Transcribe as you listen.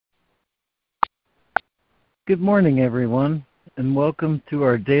Good morning, everyone, and welcome to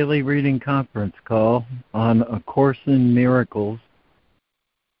our daily reading conference call on A Course in Miracles,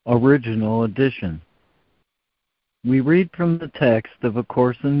 Original Edition. We read from the text of A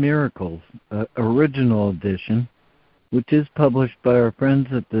Course in Miracles, Original Edition, which is published by our friends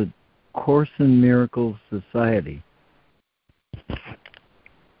at the Course in Miracles Society.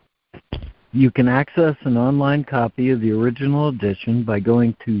 You can access an online copy of the original edition by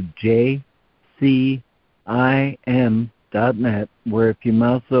going to jcim.net, where if you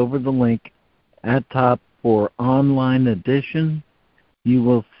mouse over the link at top for online edition, you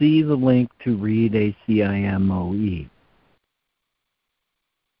will see the link to read ACIMOE.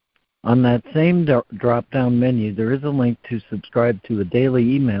 On that same drop-down menu, there is a link to subscribe to a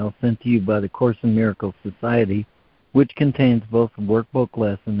daily email sent to you by the Course in Miracles Society, which contains both the workbook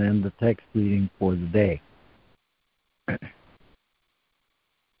lesson and the text reading for the day.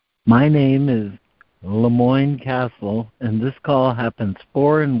 My name is Lemoyne Castle, and this call happens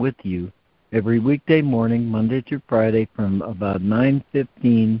for and with you every weekday morning, Monday through Friday, from about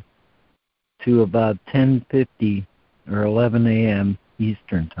 9:15 to about 10:50 or 11 a.m.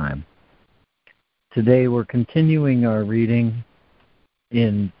 Eastern Time. Today we're continuing our reading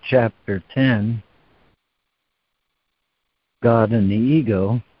in Chapter 10, God and the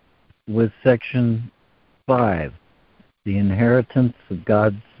Ego, with Section 5, The Inheritance of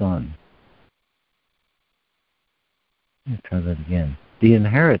God's Son. Let me try that again. The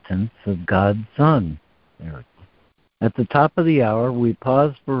Inheritance of God's Son. There we go. At the top of the hour, we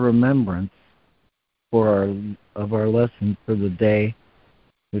pause for remembrance of our lesson for the day,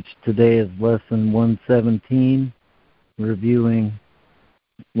 which today is Lesson 117, reviewing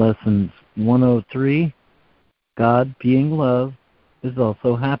Lessons 103, God being love is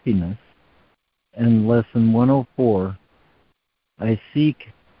also happiness, and Lesson 104, I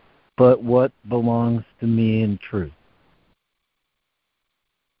seek but what belongs to me in truth.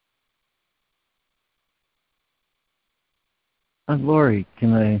 Lori,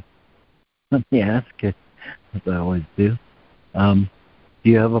 let me ask you, as I always do, do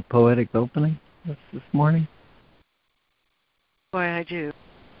you have a poetic opening this morning? Boy, I do.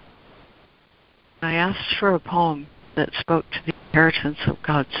 I asked for a poem that spoke to the inheritance of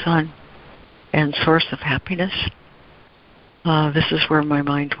God's Son and source of happiness. This is where my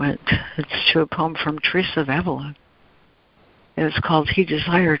mind went. It's to a poem from Teresa of Avila. And it's called He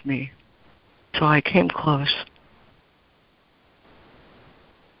Desired Me, So I Came Close.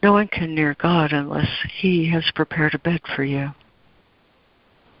 No one can near God unless He has prepared a bed for you.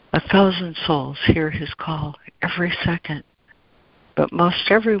 1,000 souls hear His call every second, but most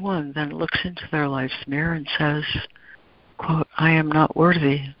everyone then looks into their life's mirror and says, quote, I am not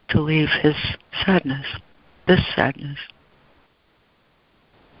worthy to leave this sadness.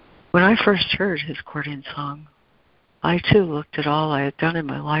 When I first heard His courting song, I too looked at all I had done in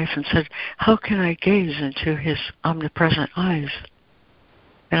my life and said, how can I gaze into His omnipresent eyes?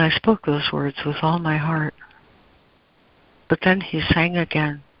 And I spoke those words with all my heart. But then He sang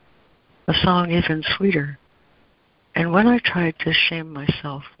again, a song even sweeter. And when I tried to shame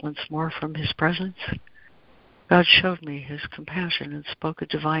myself once more from His presence, God showed me His compassion and spoke a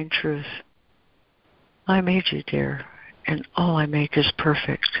divine truth. I made you, dear, and all I make is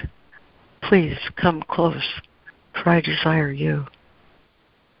perfect. Please come close, for I desire you.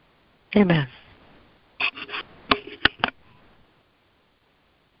 Amen.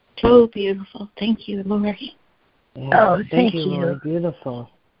 So beautiful. Thank you, Lori. Yeah, thank you, Lori. Beautiful.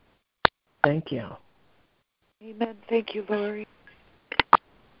 Thank you. Amen. Thank you, Lori.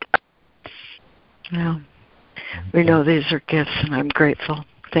 Well, we know these are gifts, and I'm grateful.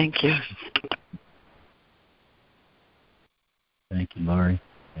 Thank you. Thank you, Lori.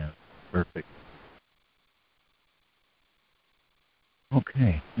 Yeah, perfect.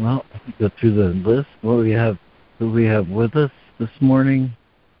 Okay, well, go through the list. Who we have with us this morning?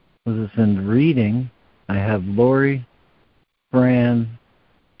 With us in reading, I have Lori, Fran,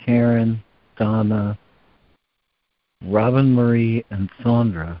 Karen, Donna, Robin Marie, and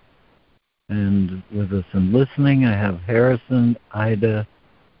Sandra. And with us in listening, I have Harrison, Ida,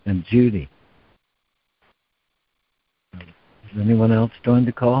 and Judy. Has anyone else joined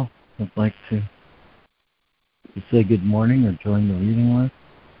the call would like to say good morning or join the reading list?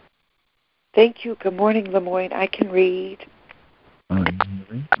 Thank you. Good morning, Lemoyne. I can read.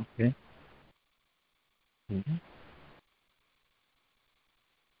 Okay. Mm-hmm.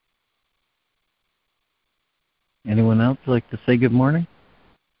 Anyone else like to say good morning?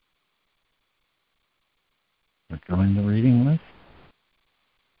 Or join the reading list?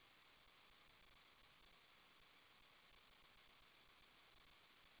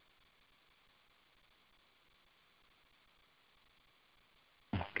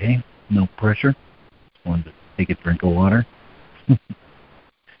 Okay, no pressure. Just wanted to take a drink of water.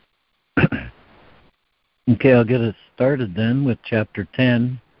 Okay, I'll get us started then with Chapter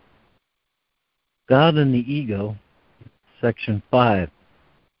 10, God and the Ego, Section 5,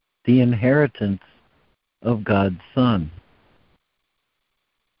 the inheritance of God's Son.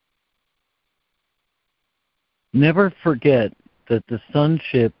 Never forget that the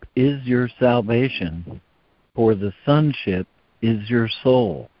sonship is your salvation, for the sonship is your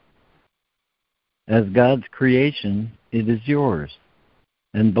soul. As God's creation, it is yours,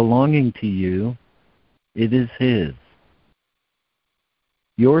 and belonging to you, it is His.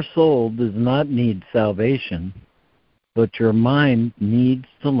 Your soul does not need salvation, but your mind needs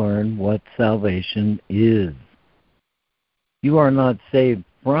to learn what salvation is. You are not saved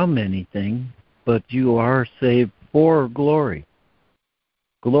from anything, but you are saved for glory.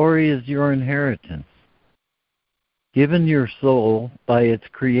 Glory is your inheritance, given your soul by its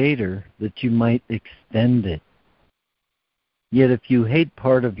Creator that you might extend it. Yet if you hate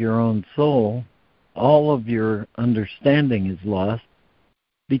part of your own soul, all of your understanding is lost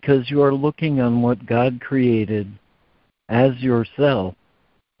because you are looking on what God created as yourself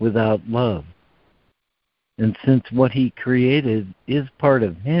without love. And since what He created is part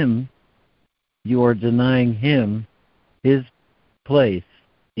of Him, you are denying Him His place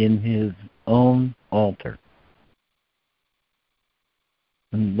in His own altar.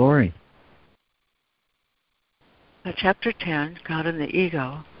 And Lori. Chapter 10, God and the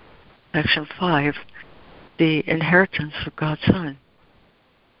Ego, Section 5, the inheritance of God's Son.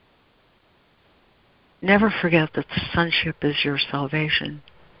 Never forget that the sonship is your salvation,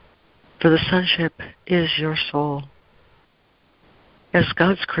 for the sonship is your soul. As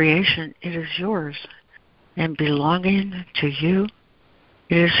God's creation, it is yours, and belonging to you,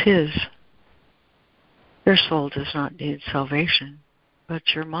 it is His. Your soul does not need salvation, but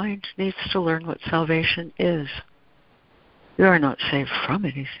your mind needs to learn what salvation is. You are not saved from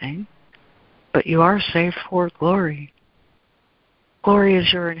anything, but you are saved for glory. Glory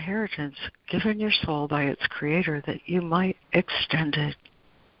is your inheritance, given your soul by its Creator that you might extend it.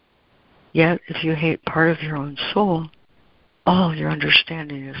 Yet, if you hate part of your own soul, all your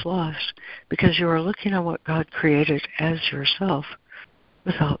understanding is lost, because you are looking on what God created as yourself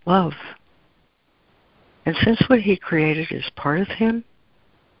without love. And since what He created is part of Him,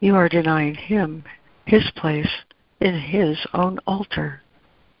 you are denying Him His place in His own altar.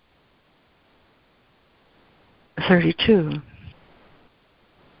 32.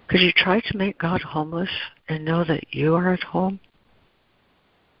 Could you try to make God homeless and know that you are at home?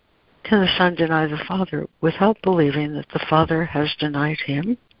 Can the Son deny the Father without believing that the Father has denied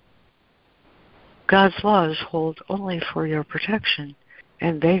Him? God's laws hold only for your protection,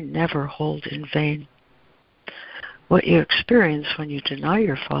 and they never hold in vain. What you experience when you deny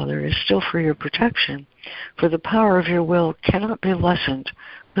your Father is still for your protection, for the power of your will cannot be lessened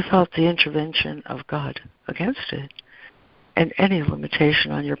without the intervention of God against it, and any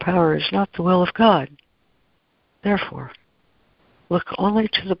limitation on your power is not the will of God. Therefore, look only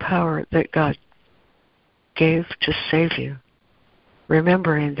to the power that God gave to save you,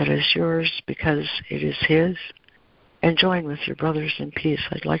 remembering that it is yours because it is His, and join with your brothers in peace.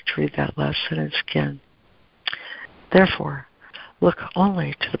 I'd like to read that last sentence again. Therefore, look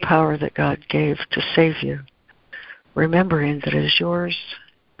only to the power that God gave to save you, remembering that it is yours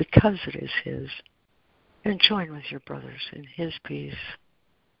because it is His, and join with your brothers in His peace.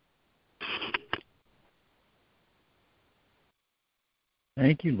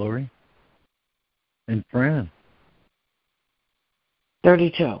 Thank you, Lori. And Fran.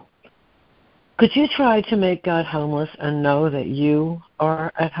 32. Could you try to make God homeless and know that you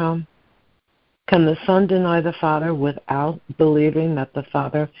are at home? Can the Son deny the Father without believing that the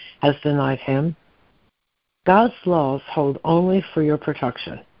Father has denied Him? God's laws hold only for your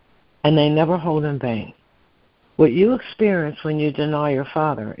protection, and they never hold in vain. What you experience when you deny your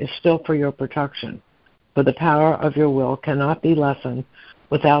Father is still for your protection, for the power of your will cannot be lessened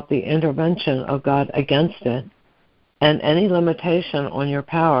without the intervention of God against it, and any limitation on your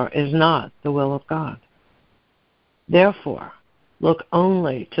power is not the will of God. Therefore, look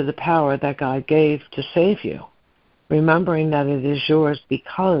only to the power that God gave to save you, remembering that it is yours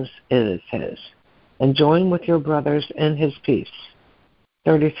because it is His, and join with your brothers in His peace.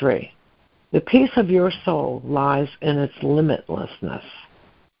 33. The peace of your soul lies in its limitlessness.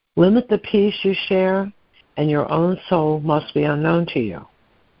 Limit the peace you share, and your own soul must be unknown to you.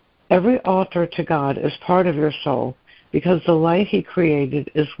 Every altar to God is part of your soul because the light He created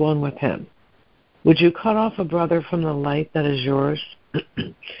is one with Him. Would you cut off a brother from the light that is yours?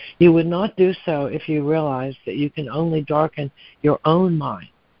 You would not do so if you realized that you can only darken your own mind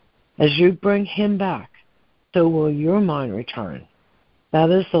As you bring him back, so will your mind return. That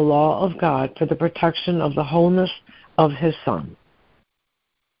is the law of God for the protection of the wholeness of his Son.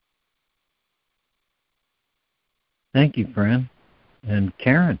 Thank you, Fran. And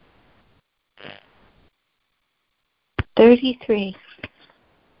Karen. 33.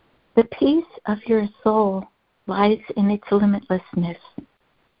 The peace of your soul lies in its limitlessness.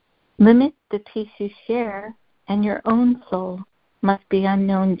 Limit the peace you share, and your own soul must be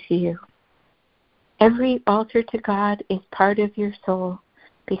unknown to you. Every altar to God is part of your soul,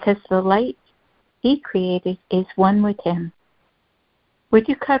 because the light he created is one with him. Would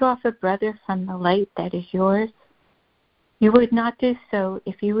you cut off a brother from the light that is yours? You would not do so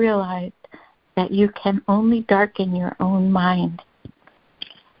if you realized that you can only darken your own mind.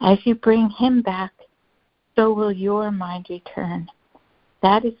 As you bring him back, so will your mind return.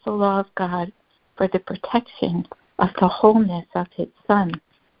 That is the law of God for the protection of the wholeness of his Son.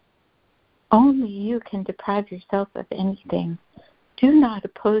 Only you can deprive yourself of anything. Do not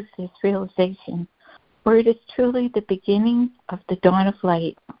oppose this realization, for it is truly the beginning of the dawn of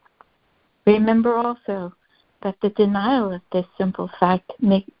light. Remember also that the denial of this simple fact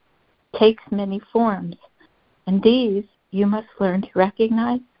takes many forms, and these you must learn to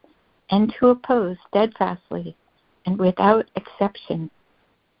recognize and to oppose steadfastly and without exception.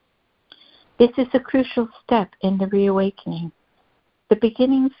 This is a crucial step in the reawakening. The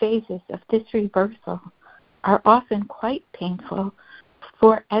beginning phases of this reversal are often quite painful,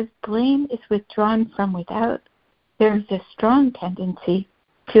 for as blame is withdrawn from without, there is a strong tendency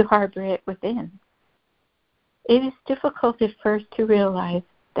to harbor it within. It is difficult at first to realize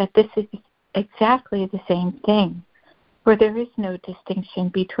that this is exactly the same thing, for there is no distinction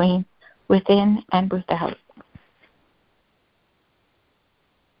between within and without.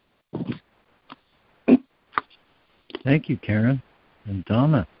 Thank you, Karen. And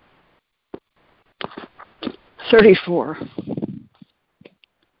Donna. 34.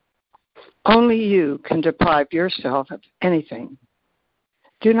 Only you can deprive yourself of anything.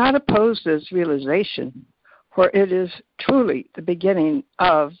 Do not oppose this realization, for it is truly the beginning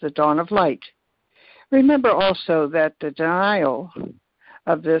of the dawn of light. Remember also that the denial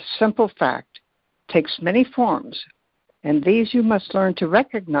of this simple fact takes many forms, and these you must learn to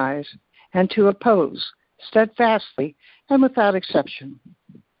recognize and to oppose steadfastly and without exception.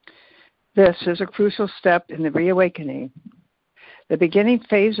 This is a crucial step in the reawakening. The beginning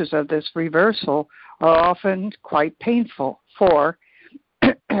phases of this reversal are often quite painful, for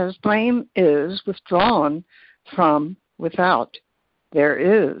as blame is withdrawn from without, there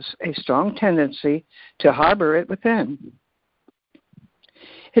is a strong tendency to harbor it within.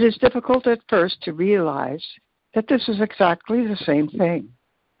 It is difficult at first to realize that this is exactly the same thing,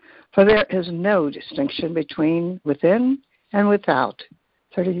 for there is no distinction between within and without.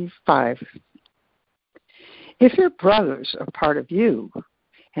 35. If your brothers are part of you,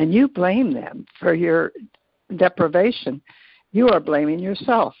 and you blame them for your deprivation, you are blaming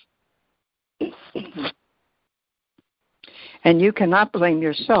yourself. And you cannot blame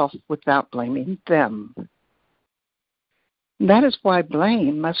yourself without blaming them. That is why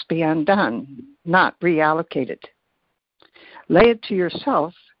blame must be undone, not reallocated. Lay it to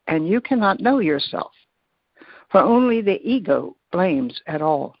yourself, and you cannot know yourself, for only the ego blames at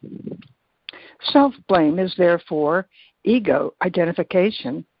all. Self-blame is therefore ego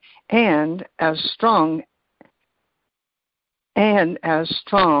identification and as strong an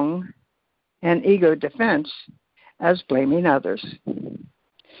ego defense as blaming others.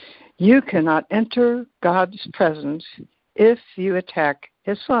 You cannot enter God's presence if you attack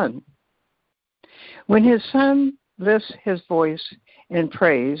his Son. When his Son lifts his voice in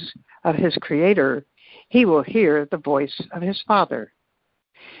praise of his Creator, he will hear the voice of his Father.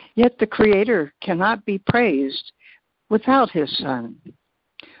 Yet the Creator cannot be praised without his Son,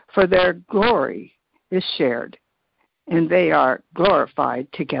 for their glory is shared, and they are glorified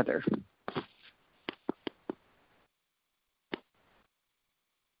together.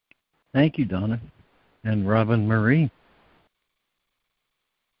 Thank you, Donna. And Robin Marie.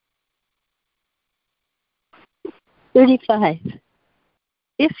 35.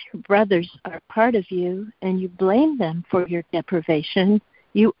 If your brothers are part of you and you blame them for your deprivation,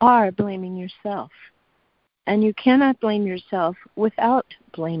 you are blaming yourself. And you cannot blame yourself without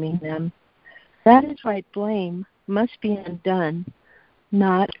blaming them. That is why blame must be undone,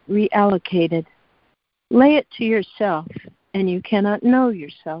 not reallocated. Lay it to yourself, and you cannot know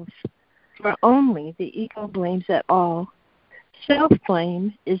yourself, for only the ego blames at all.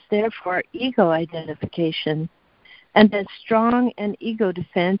 Self-blame is therefore ego identification, and as strong an ego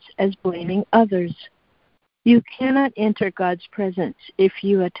defense as blaming others. You cannot enter God's presence if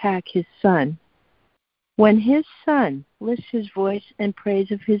you attack his Son. When his Son lifts his voice in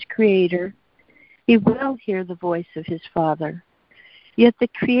praise of his Creator, he will hear the voice of his Father. Yet the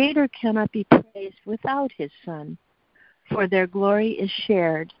Creator cannot be praised without his Son, for their glory is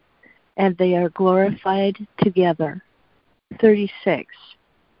shared, and they are glorified together. 36.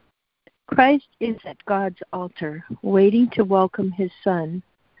 Christ is at God's altar, waiting to welcome his Son.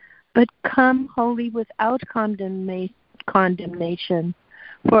 But come wholly without condemnation,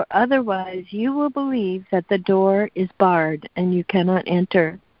 for otherwise you will believe that the door is barred and you cannot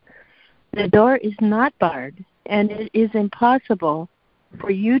enter. The door is not barred, and it is impossible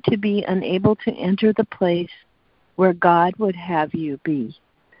for you to be unable to enter the place where God would have you be.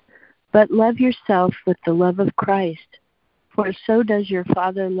 But love yourself with the love of Christ, for so does your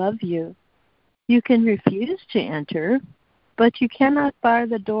Father love you. You can refuse to enter, but you cannot bar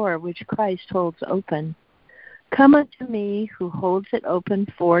the door which Christ holds open. Come unto me who holds it open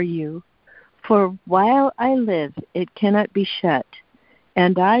for you, for while I live it cannot be shut,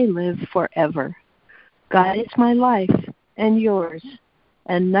 and I live forever. God is my life and yours,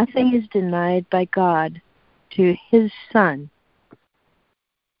 and nothing is denied by God to his Son.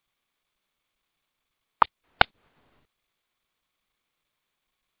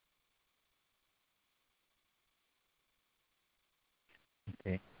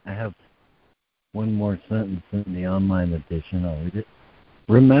 Okay, I have one more sentence in the online edition. I'll read it.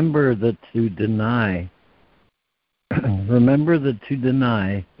 Remember that to deny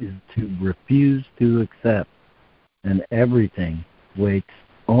is to refuse to accept, and everything waits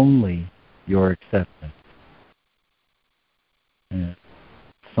only your acceptance.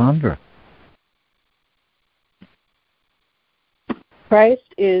 Sandra. Christ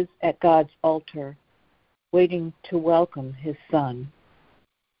is at God's altar, waiting to welcome his Son.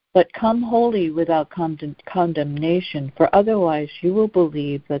 But come wholly without condemnation, for otherwise you will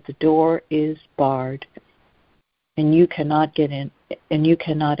believe that the door is barred, and you cannot get in, and you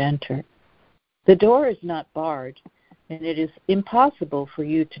cannot enter. The door is not barred, and it is impossible for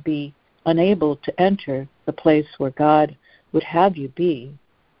you to be unable to enter the place where God would have you be.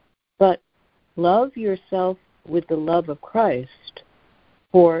 But love yourself with the love of Christ,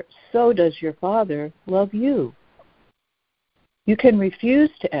 for so does your Father love you. You can refuse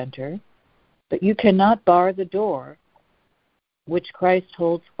to enter, but you cannot bar the door which Christ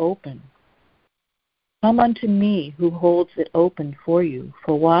holds open. Come unto me who holds it open for you,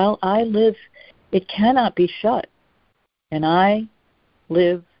 for while I live it cannot be shut, and I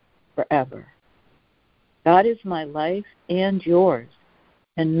live forever. God is my life and yours,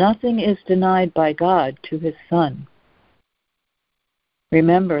 and nothing is denied by God to his Son.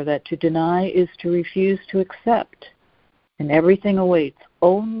 Remember that to deny is to refuse to accept, and everything awaits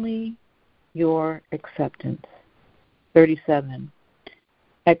only your acceptance. 37.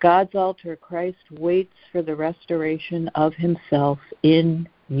 At God's altar, Christ waits for the restoration of himself in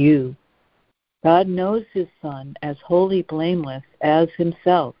you. God knows his Son as wholly blameless as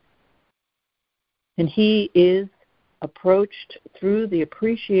himself, and he is approached through the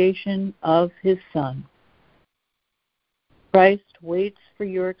appreciation of his Son. Christ waits for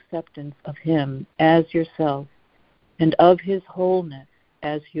your acceptance of him as yourself, and of his wholeness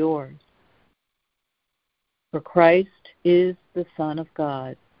as yours. For Christ is the Son of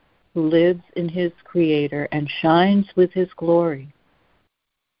God, who lives in his Creator and shines with his glory.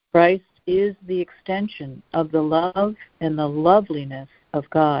 Christ is the extension of the love and the loveliness of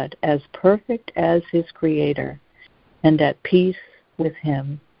God, as perfect as his Creator, and at peace with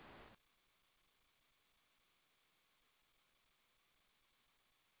him.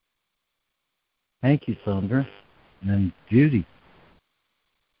 Thank you, Sandra. And Judy.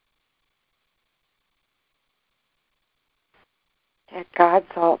 At God's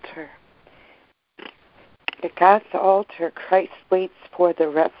altar. At God's altar, Christ waits for the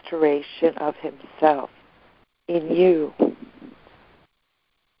restoration of himself in you.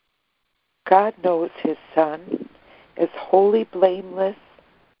 God knows his Son is wholly blameless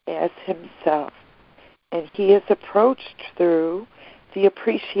as himself, and he is approached through the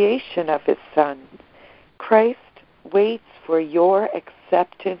appreciation of his Son. Christ waits for your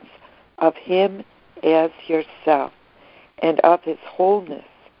acceptance of him as yourself, and of his wholeness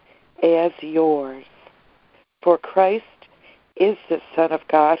as yours. For Christ is the Son of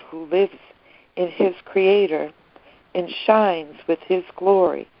God who lives in his Creator and shines with his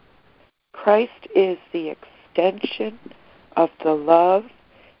glory. Christ is the extension of the love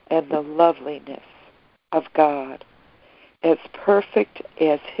and the loveliness of God, as perfect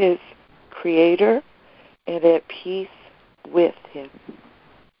as his Creator and at peace with him.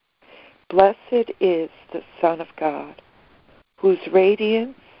 Blessed is the Son of God, whose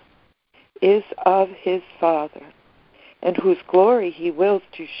radiance is of his Father, and whose glory he wills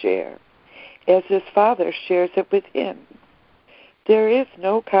to share, as his Father shares it with him. There is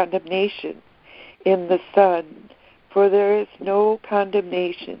no condemnation in the Son, for there is no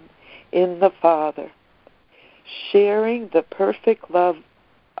condemnation in the Father. Sharing the perfect love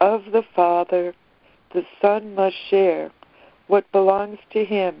of the Father, the Son must share what belongs to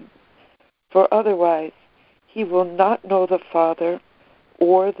him, for otherwise he will not know the Father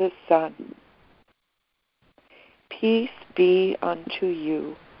or the Son. Peace be unto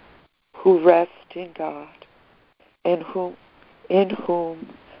you who rest in God, and in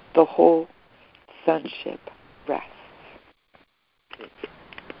whom the whole sonship rests.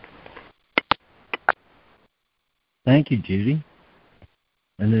 Thank you, Judy.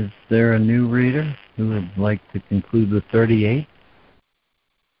 And is there a new reader who would like to conclude with 38?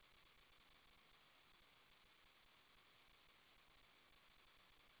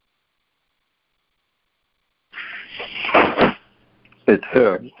 It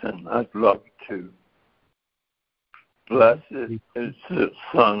hurts, and I'd love to. Blessed is the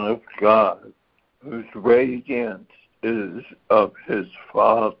Son of God, whose radiance is of his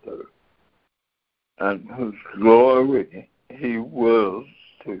Father, and whose glory he wills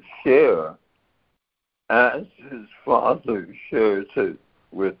to share, as his Father shares it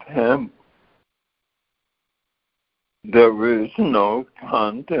with him. There is no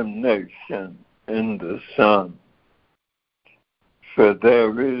condemnation in the Son, for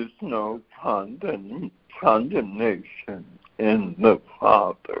there is no condemnation in the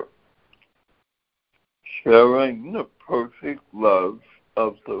Father. Sharing the perfect love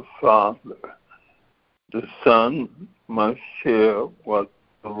of the Father, the Son must share what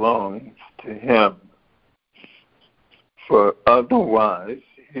belongs to him, for otherwise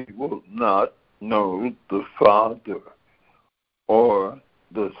he will not know the Father or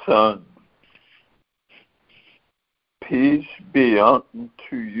the Son. Peace be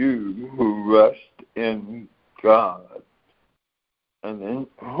unto you who rest in God, and in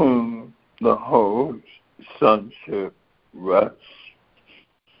whom the whole sonship rests.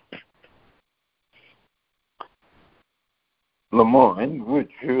 Lemoyne, would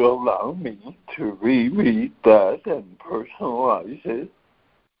you allow me to reread that and personalize it?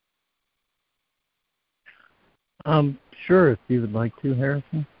 Sure, if you would like to,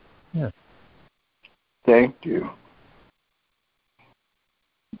 Harrison. Yes. Thank you.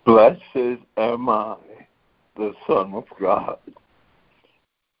 Blessed am I, the Son of God,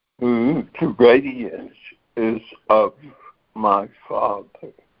 whose radiance is of my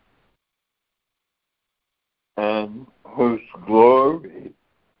Father, and whose glory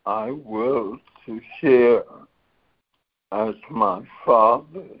I will to share, as my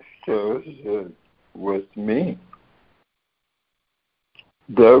Father shares it with me.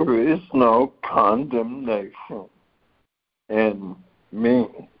 There is no condemnation in me,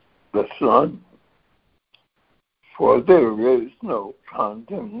 the Son, for there is no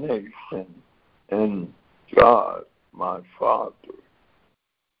condemnation in God, my Father.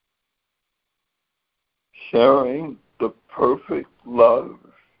 Sharing the perfect love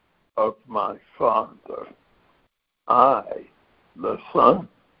of my Father, I, the Son,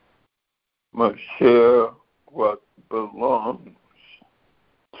 must share what belongs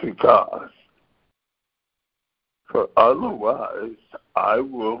to God, for otherwise I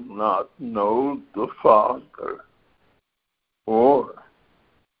will not know the Father or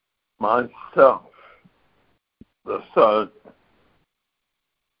myself, the Son.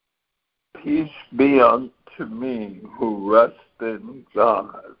 Peace be unto me who rest in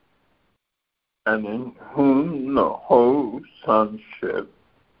God, and in whom the whole sonship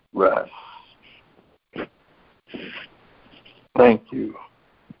rests. Thank you.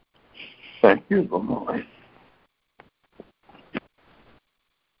 Thank you, Lemoyne.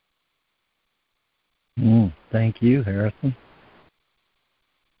 Thank you, Harrison.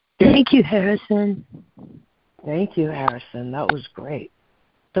 Thank you, Harrison. Thank you, Harrison. That was great.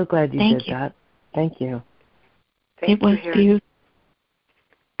 So glad you did that. Thank you. It was beautiful.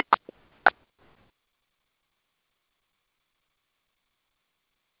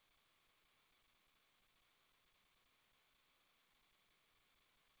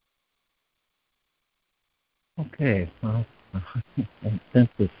 Okay, well, I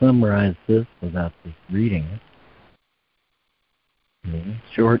attempt to summarize this without just reading it. Okay,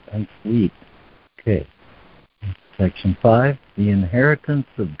 short and sweet. Okay. Section 5, the inheritance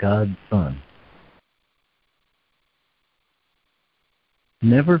of God's Son.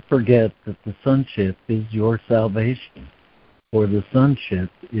 Never forget that the sonship is your salvation. for the sonship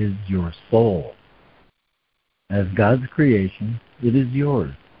is your soul. As God's creation, it is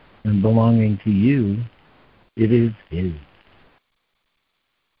yours, and belonging to you, it is His.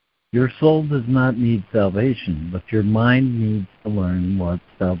 Your soul does not need salvation, but your mind needs to learn what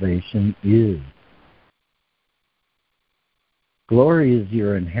salvation is. Glory is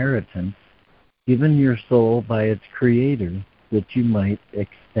your inheritance, given your soul by its Creator, that you might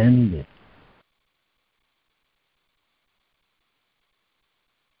extend it.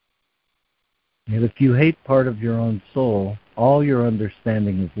 Yet if you hate part of your own soul, all your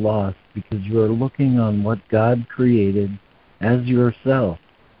understanding is lost, because you are looking on what God created as yourself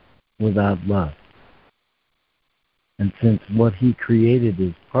without love. And since what He created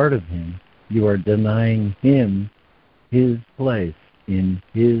is part of Him, you are denying Him His place in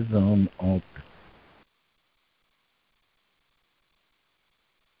His own altar.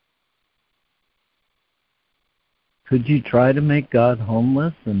 Could you try to make God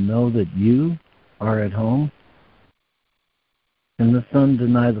homeless and know that you are at home? Can the Son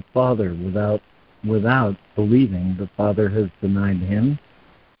deny the Father without believing the Father has denied Him?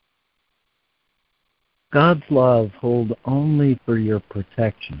 God's laws hold only for your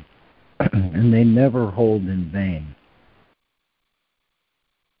protection, and they never hold in vain.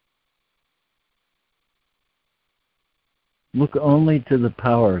 Look only to the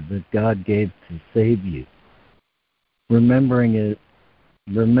power that God gave to save you, remembering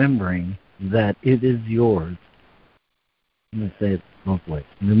that it is yours. Let me say it both ways.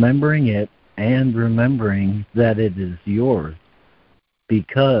 Remembering it and remembering that it is yours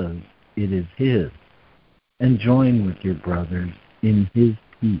because it is His. And join with your brothers in His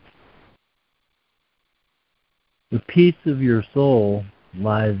peace. The peace of your soul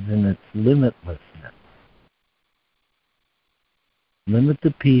lies in its limitlessness. Limit the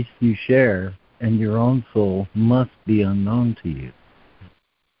peace you share, and your own soul must be unknown to you.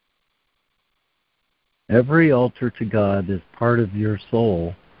 Every altar to God is part of your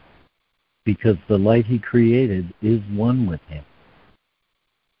soul, because the light He created is one with Him.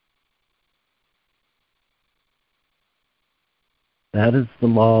 That is the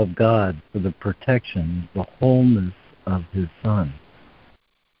law of God for the protection, the wholeness of His Son.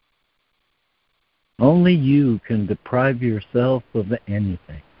 Only you can deprive yourself of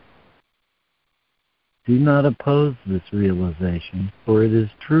anything. Do not oppose this realization, for it is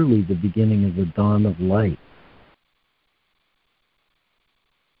truly the beginning of the dawn of light.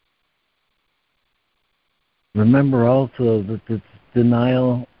 Remember also that this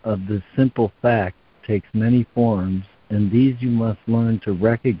denial of this simple fact takes many forms, and these you must learn to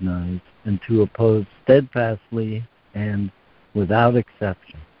recognize and to oppose steadfastly and without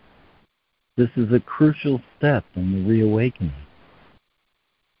exception. This is a crucial step in the reawakening.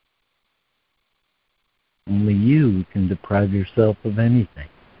 Only you can deprive yourself of anything.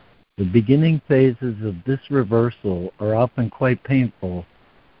 The beginning phases of this reversal are often quite painful,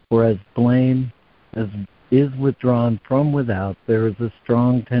 for as blame is withdrawn from without, there is a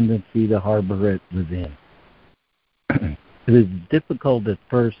strong tendency to harbor it within. It is difficult at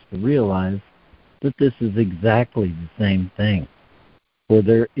first to realize that this is exactly the same thing, for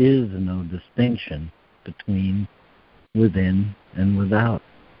there is no distinction between within and without.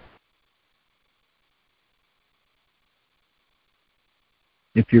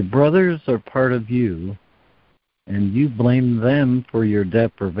 If your brothers are part of you, and you blame them for your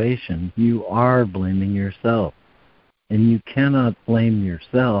deprivation, you are blaming yourself, and you cannot blame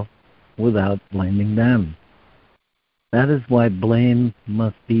yourself without blaming them. That is why blame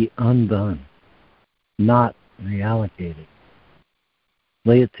must be undone, not reallocated.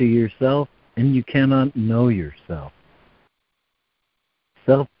 Lay it to yourself, and you cannot know yourself.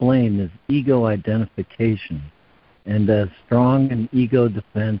 Self-blame is ego identification, and as strong an ego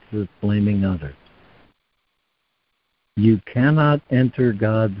defense as blaming others. You cannot enter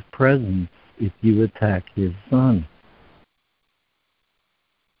God's presence if you attack His Son.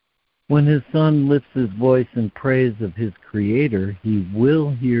 When His Son lifts His voice in praise of His Creator, He will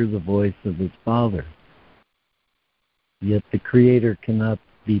hear the voice of His Father. Yet the Creator cannot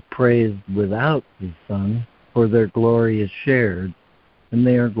be praised without His Son, for their glory is shared, and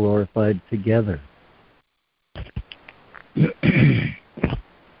they are glorified together.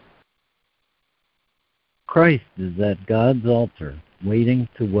 Christ is at God's altar, waiting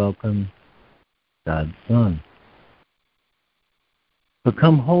to welcome God's Son.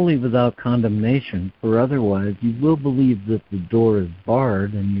 Become holy without condemnation, for otherwise you will believe that the door is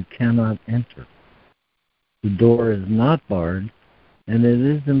barred and you cannot enter. The door is not barred, and it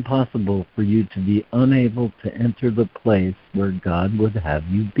is impossible for you to be unable to enter the place where God would have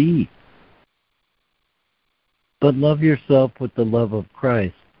you be. But love yourself with the love of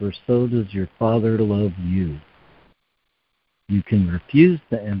Christ, for so does your Father love you. You can refuse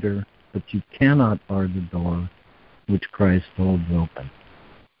to enter, but you cannot bar the door which Christ holds open.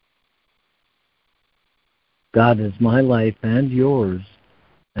 God is my life and yours,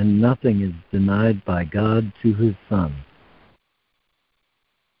 and nothing is denied by God to his Son.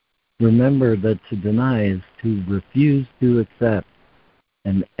 Remember that to deny is to refuse to accept,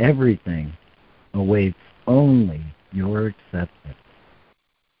 and everything awaits only your acceptance.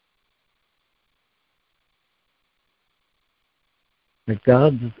 At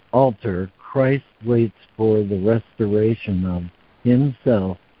God's altar, Christ waits for the restoration of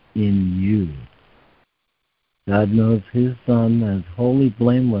himself in you. God knows his Son as wholly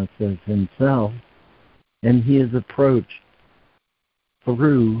blameless as himself, and he is approached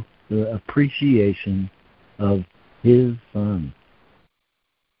through the appreciation of his Son.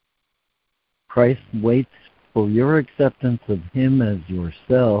 Christ waits for your acceptance of him as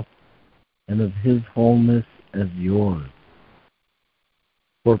yourself and of his wholeness as yours.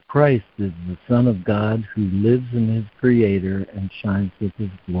 For Christ is the Son of God who lives in his Creator and shines with his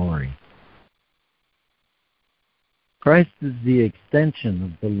glory. Christ is the extension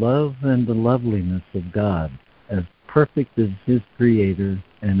of the love and the loveliness of God, as perfect as his Creator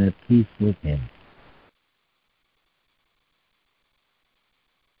and at peace with him.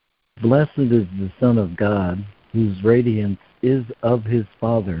 Blessed is the Son of God, whose radiance is of his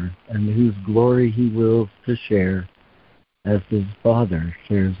Father, and whose glory he wills to share as his Father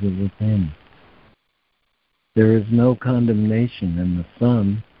shares it with him. There is no condemnation in the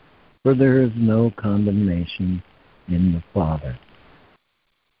Son, for there is no condemnation in the Father.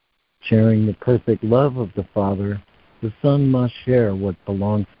 Sharing the perfect love of the Father, the Son must share what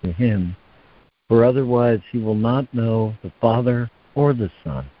belongs to him, for otherwise he will not know the Father or the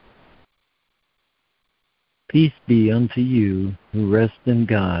Son. Peace be unto you who rest in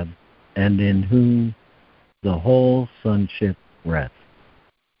God, and in whom the whole sonship rests.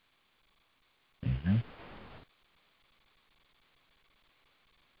 Amen.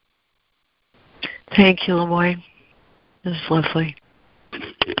 Thank you, Lemoyne. This is lovely.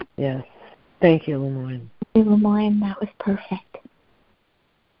 Yes. Thank you, Lemoyne. Thank you, Lemoyne. That was perfect.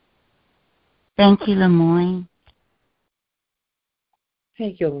 Thank you, Lemoyne.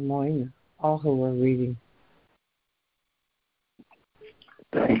 Thank you, Lemoyne, all who are reading.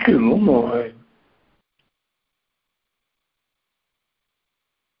 Thank you, Lemoyne.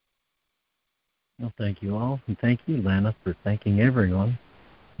 Well, thank you all, and thank you, Lana, for thanking everyone.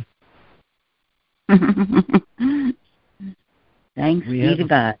 Thanks be to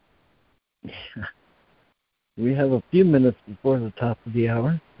God. We have a few minutes before the top of the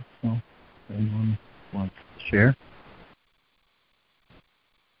hour, so if anyone wants to share.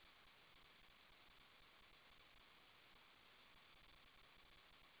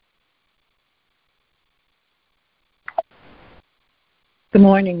 Good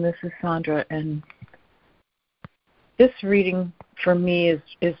morning, this is Sandra, and this reading for me is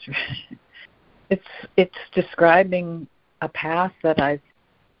it's describing a path that I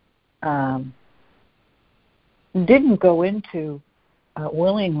didn't go into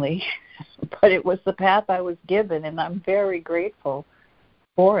willingly, but it was the path I was given, and I'm very grateful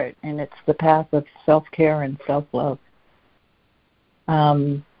for it. And it's the path of self-care and self-love.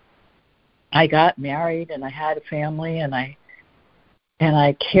 I got married, and I had a family, and I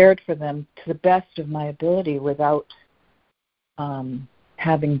cared for them to the best of my ability without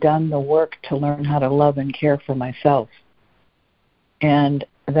having done the work to learn how to love and care for myself. And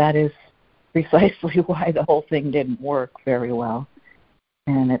that is precisely why the whole thing didn't work very well,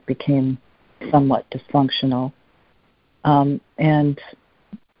 and it became somewhat dysfunctional. And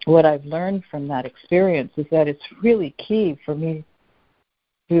what I've learned from that experience is that it's really key for me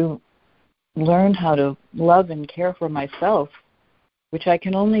to learn how to love and care for myself, which I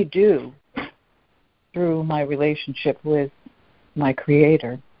can only do through my relationship with my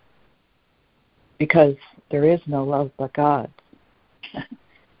Creator, because there is no love but God.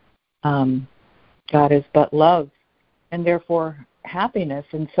 God is but love, and therefore happiness.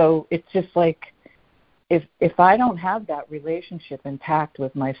 And so it's just like if I don't have that relationship intact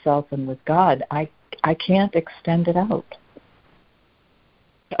with myself and with God, I can't extend it out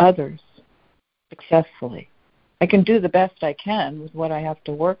to others successfully. I can do the best I can with what I have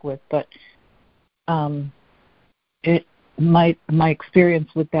to work with, but my experience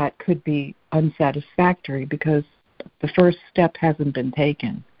with that could be unsatisfactory because the first step hasn't been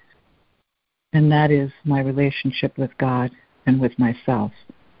taken, and that is my relationship with God and with myself.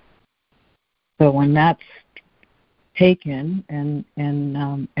 So when that's taken and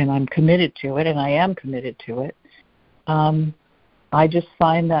I'm committed to it, and I am committed to it, I just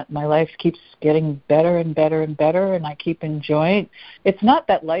find that my life keeps getting better and better and better, and I keep enjoying. It's not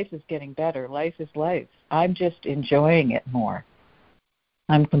that life is getting better. Life is life. I'm just enjoying it more.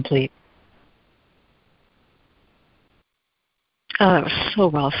 I'm complete. Oh, that was so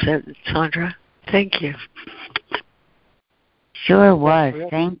well said, Sandra. Thank you. Sure was.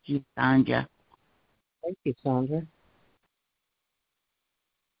 Thank you, Sandra. Thank you, Sandra.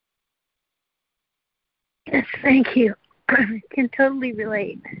 Yes, thank you. I can totally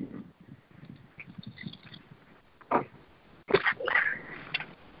relate.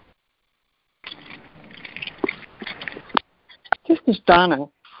 This is Donna.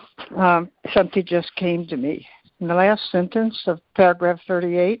 Something just came to me. In the last sentence of paragraph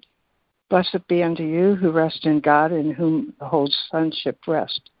 38, blessed be unto you who rest in God, in whom the whole sonship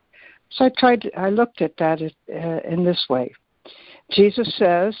rests. So I looked at that in this way. Jesus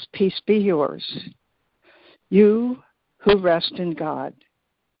says, peace be yours. You who rest in God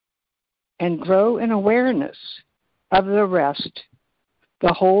and grow in awareness of the rest,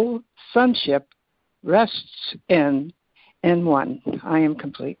 the whole sonship rests in one. I am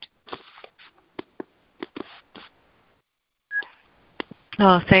complete.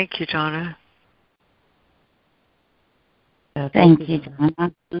 Oh, thank you, Donna. Thank you,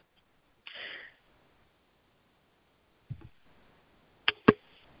 Donna.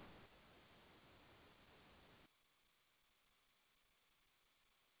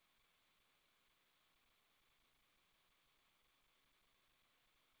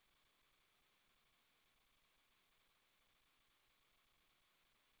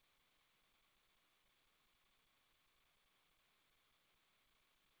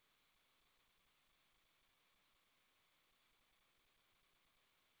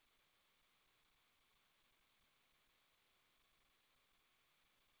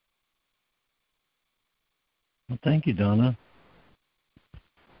 Well, thank you, Donna.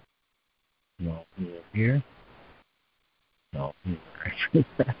 No, we were here. No, we were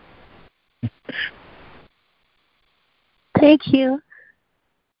Thank you.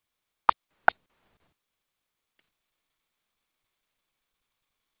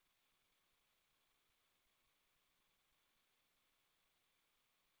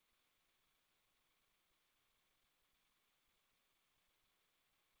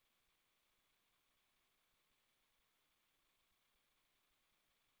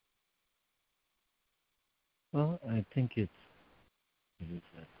 Well, I think it is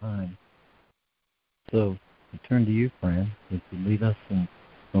that time. So, I turn to you, Fran. Would you lead us in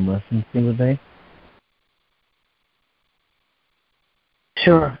the lesson for the day?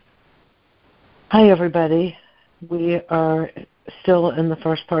 Sure. Hi, everybody. We are still in the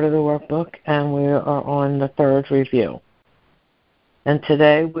first part of the workbook, and we are on the third review. And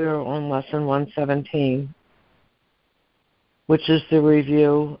today we are on lesson 117, which is the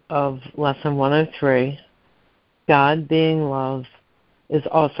review of lesson 103, God being love is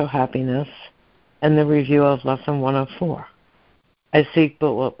also happiness, and the review of lesson 104, I seek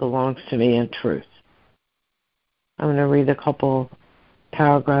but what belongs to me in truth. I'm going to read a couple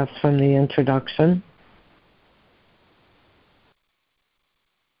paragraphs from the introduction.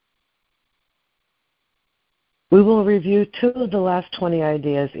 We will review 2 of the last 20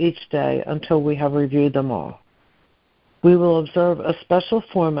 ideas each day until we have reviewed them all. We will observe a special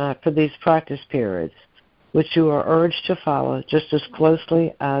format for these practice periods, which you are urged to follow just as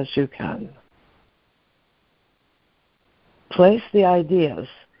closely as you can. Place the ideas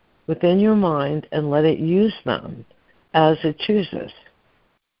within your mind and let it use them as it chooses.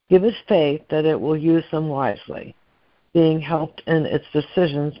 Give it faith that it will use them wisely, being helped in its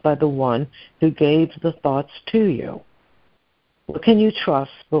decisions by the one who gave the thoughts to you. What can you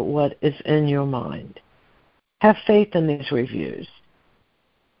trust but what is in your mind? Have faith in these reviews.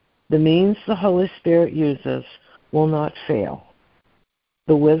 The means the Holy Spirit uses will not fail.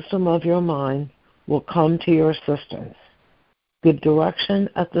 The wisdom of your mind will come to your assistance. Give direction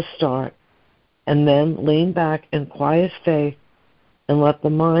at the start, and then lean back in quiet faith and let the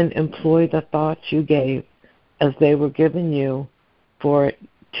mind employ the thoughts you gave as they were given you for it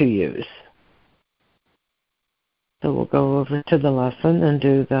to use. So we'll go over to the lesson and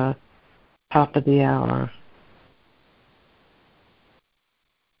do the top of the hour.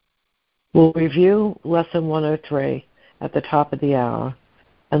 We'll review lesson 103 at the top of the hour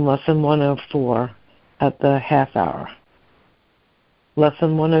and lesson 104 at the half hour.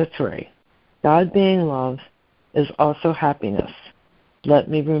 Lesson 103. God being love is also happiness. Let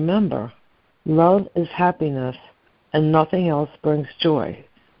me remember, love is happiness and nothing else brings joy,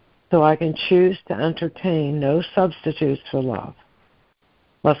 so I can choose to entertain no substitutes for love.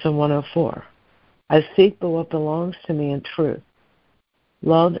 Lesson 104. I seek but what belongs to me in truth.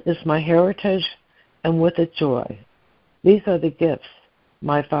 Love is my heritage, and with it joy. These are the gifts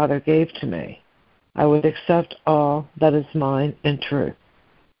my Father gave to me. I would accept all that is mine in truth.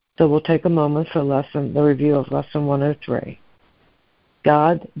 So we'll take a moment for the review of Lesson 103.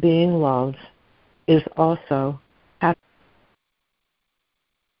 God, being loved, is also happy.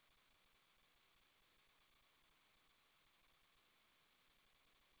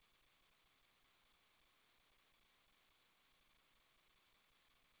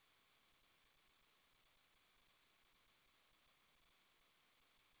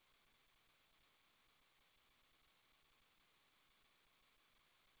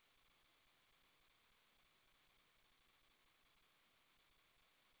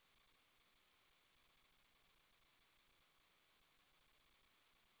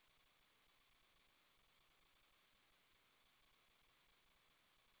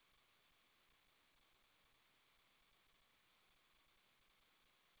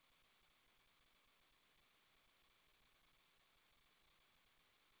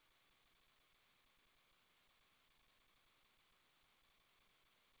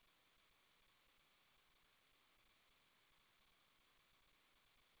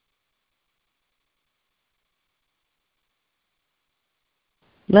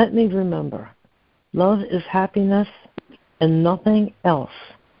 Let me remember, love is happiness, and nothing else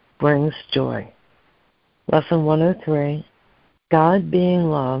brings joy. Lesson 103, God being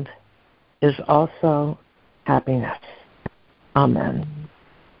loved is also happiness. Amen.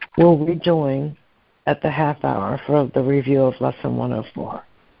 We'll rejoin at the half hour for the review of Lesson 104.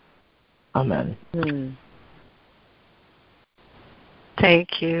 Amen.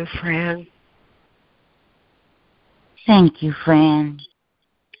 Thank you, Fran. Thank you, Fran.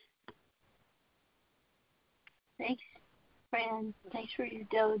 Thanks, Fran. Thanks for your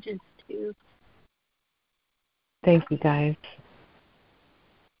diligence, too. Thank you, guys.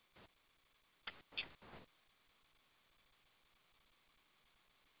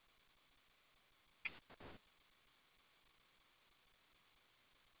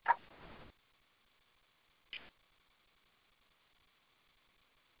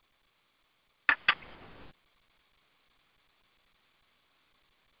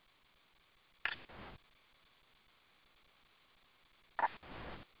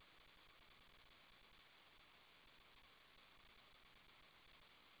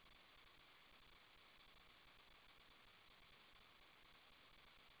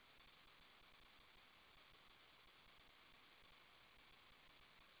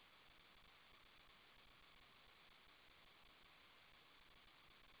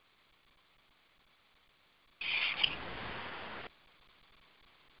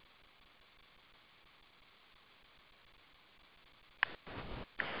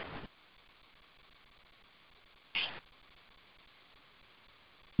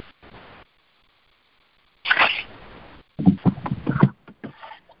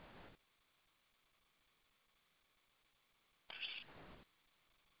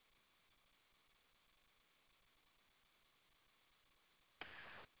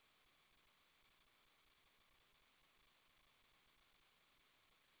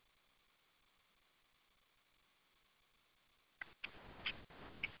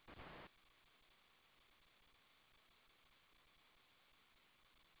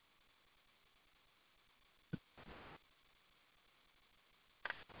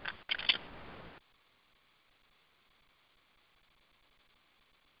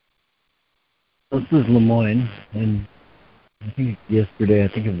 This is Lemoyne, and I think yesterday,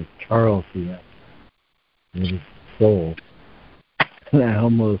 it was Charles who asked what is soul. And I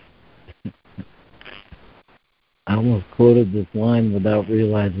almost quoted this line without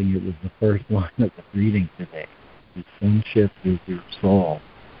realizing it was the first line of the reading today. The sonship is your soul.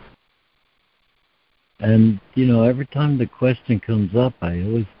 And, every time the question comes up, I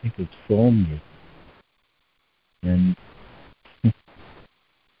always think of soul music. And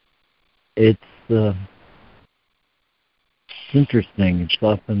it's interesting. It's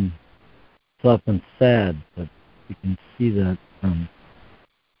often sad, but you can see that from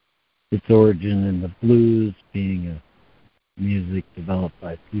its origin in the blues being a music developed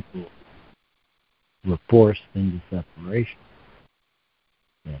by people who were forced into separation.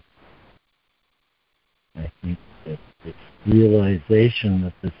 Yeah. I think that this realization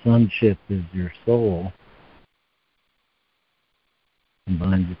that the sonship is your soul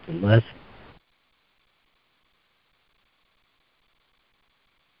combined with the lesson,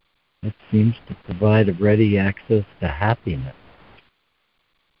 it seems to provide a ready access to happiness.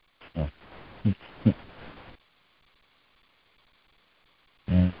 So,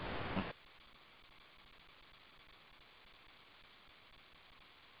 and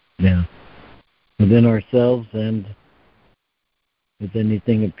within ourselves and with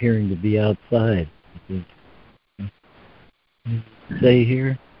anything appearing to be outside. Because, say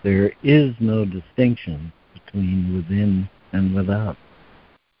here, there is no distinction between within and without.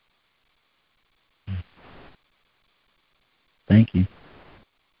 Thank you.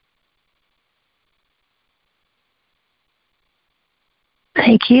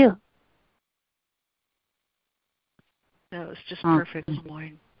 Thank you. That was just perfect,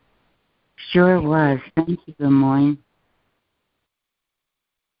 Lemoyne. Sure was. Thank you, Lemoyne.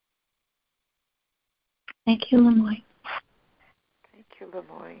 Thank you, Lemoyne. Thank you,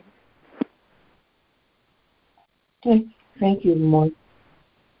 Lemoyne. Thank you, Lemoyne.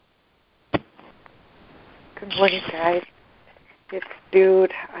 Good morning, guys. It's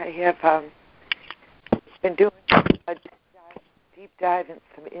Dude. I have been doing a deep dive in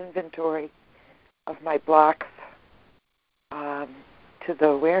some inventory of my blocks to the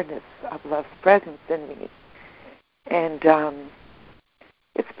awareness of love's presence in me. And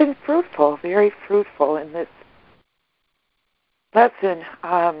it's been fruitful, very fruitful in this lesson.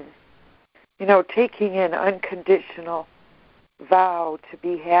 Taking an unconditional vow to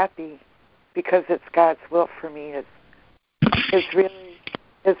be happy because it's God's will for me is really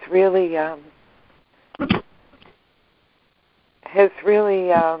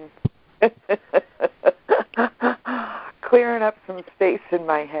clearing up some space in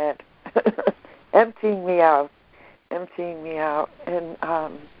my head, emptying me out, and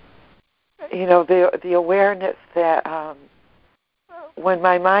the awareness that when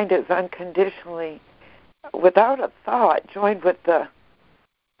my mind is unconditionally, without a thought, joined with the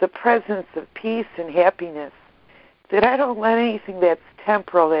presence of peace and happiness, that I don't let anything that's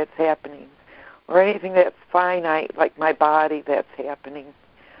temporal that's happening, or anything that's finite, like my body that's happening,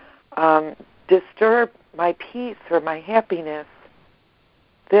 disturb my peace or my happiness.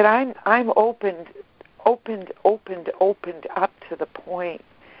 That I'm opened up to the point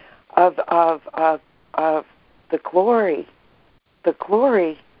of the glory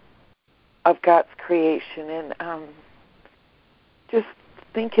of God's creation. And just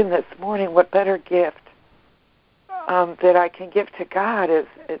thinking this morning, what better gift that I can give to God is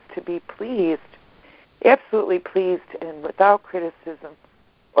to be pleased, absolutely pleased, and without criticism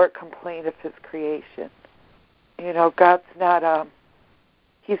or complaint of His creation. God's not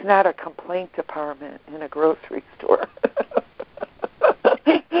He's not a complaint department in a grocery store.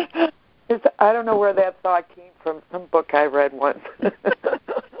 I don't know where that thought came from, some book I read once.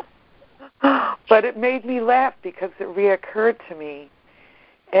 But it made me laugh because it reoccurred to me.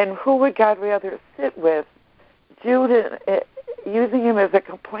 And who would God rather sit with? Jude, using him as a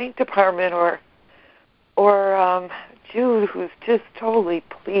complaint department, or Jude, who's just totally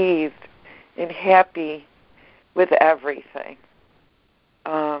pleased and happy with everything.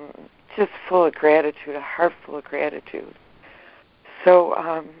 Just full of gratitude, a heart full of gratitude.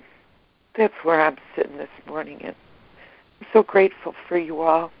 So that's where I'm sitting this morning, and I'm so grateful for you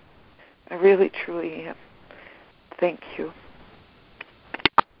all. I really, truly am. Thank you.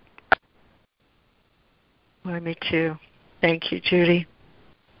 Well, me too. Thank you, Judy.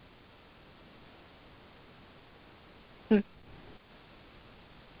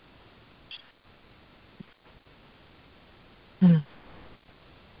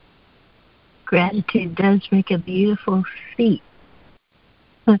 Gratitude does make a beautiful feat.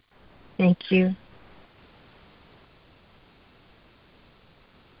 Thank you.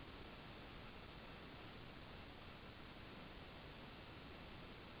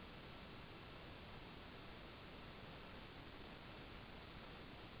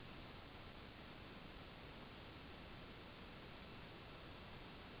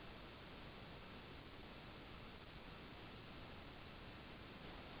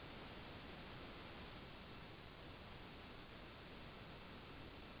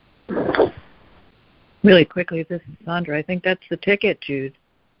 Really quickly, this is Sandra. I think that's the ticket, Jude.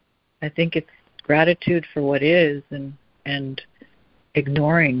 I think it's gratitude for what is and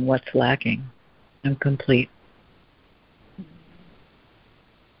ignoring what's lacking. I'm complete.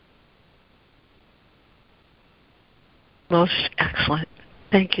 Most excellent.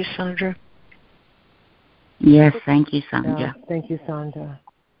 Thank you, Sandra. Yes, thank you, Sandra. Yeah, thank you, Sandra.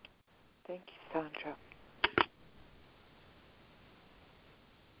 Thank you, Sandra.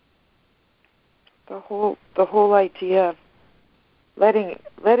 The whole idea of letting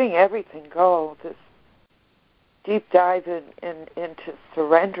everything go, this deep dive into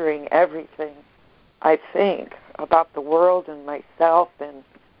surrendering everything, I think, about the world and myself, and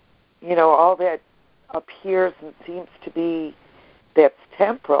all that appears and seems to be that's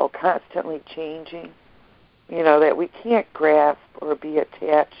temporal, constantly changing, that we can't grasp or be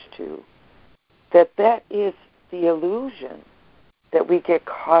attached to. that is the illusion that we get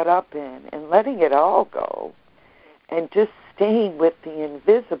caught up in, and letting it all go and just staying with the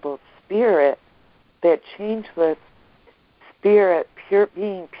invisible spirit, that changeless spirit,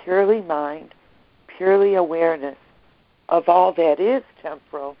 being purely mind, purely awareness of all that is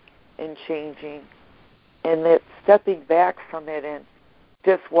temporal and changing, and that stepping back from it and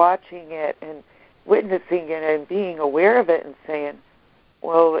just watching it and witnessing it and being aware of it and saying,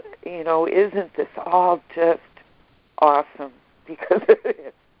 well, isn't this all just awesome? Because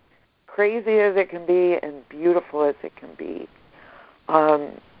it's crazy as it can be and beautiful as it can be.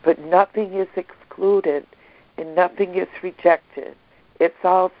 But nothing is excluded and nothing is rejected. It's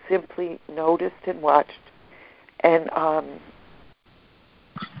all simply noticed and watched and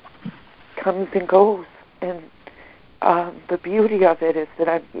comes and goes. And the beauty of it is that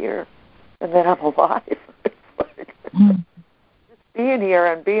I'm here and that I'm alive. It's like just being here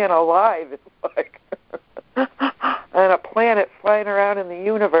and being alive. It's like and a planet flying around in the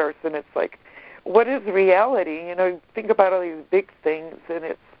universe, and it's like, what is reality? You think about all these big things, and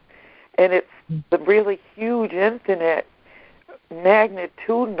it's the really huge, infinite,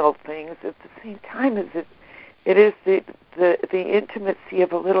 magnitudinal things at the same time as it is the intimacy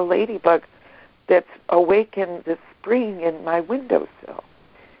of a little ladybug that's awakened this spring in my windowsill,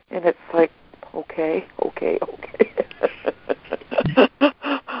 and it's like, okay.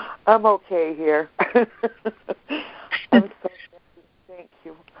 I'm okay here. I'm so happy. Thank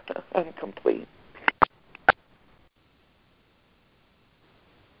you. I'm complete.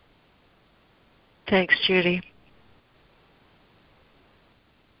 Thanks, Judy.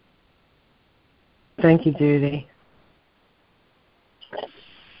 Thank you, Judy.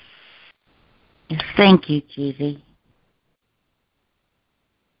 Yes, thank you, Judy.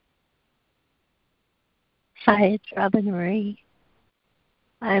 Hi, it's Robin Marie.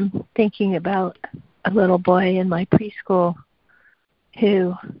 I'm thinking about a little boy in my preschool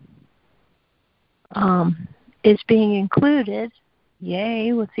who is being included,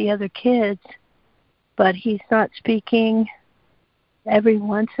 yay, with the other kids, but he's not speaking. Every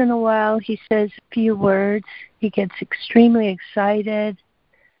once in a while he says a few words. He gets extremely excited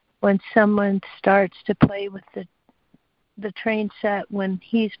when someone starts to play with the train set when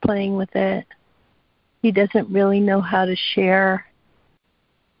he's playing with it. He doesn't really know how to share.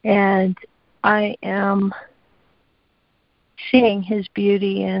 And I am seeing his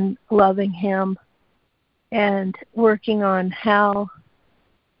beauty and loving him and working on how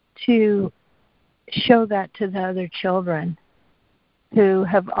to show that to the other children who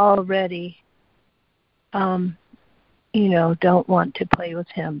have already, don't want to play with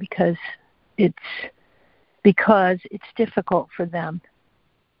him because it's difficult for them.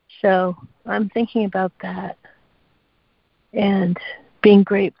 So I'm thinking about that and being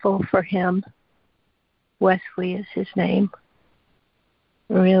grateful for him. Wesley is his name.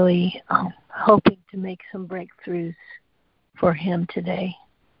 Really hoping to make some breakthroughs for him today.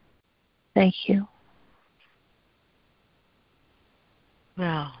 Thank you.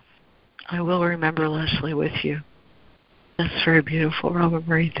 Well, I will remember Leslie with you. That's very beautiful, Robin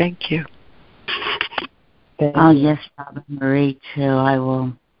Marie. Thank you. Oh, yes, Robin Marie, too. I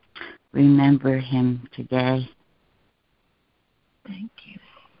will remember him today. Thank you.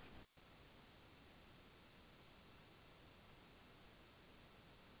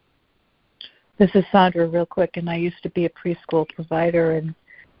 This is Sandra real quick, and I used to be a preschool provider, and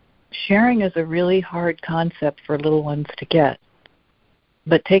sharing is a really hard concept for little ones to get.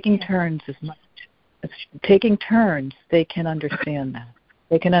 But taking turns is much. Taking turns, they can understand that.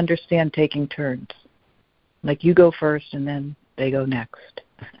 They can understand taking turns. Like you go first, and then they go next.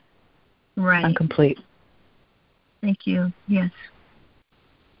 Right. I'm complete. Thank you. Yes.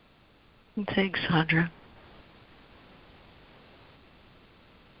 Thanks, Sandra.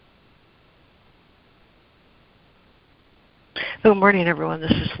 Good morning, everyone.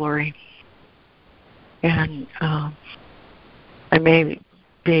 This is Lori. And I may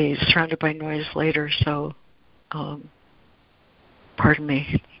be surrounded by noise later, so pardon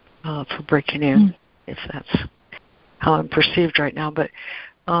me for breaking in if that's how I'm perceived right now. But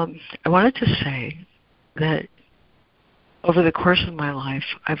I wanted to say that over the course of my life,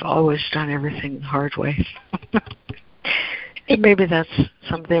 I've always done everything the hard way. And maybe that's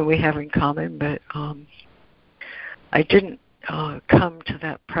something we have in common, but I didn't come to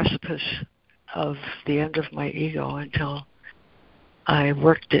that precipice of the end of my ego until I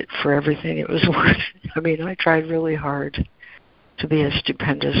worked it for everything it was worth. I mean, I tried really hard to be a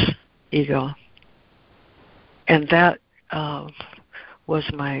stupendous ego. And that was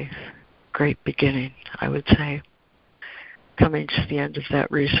my great beginning, I would say, coming to the end of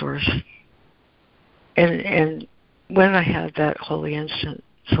that resource. And when I had that holy instant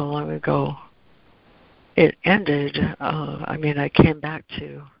so long ago, it ended. I came back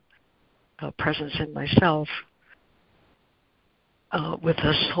to presence in myself with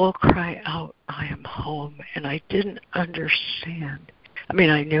a soul cry out, I am home. And I didn't understand.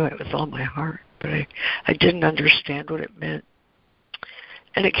 I knew it with all my heart, but I didn't understand what it meant.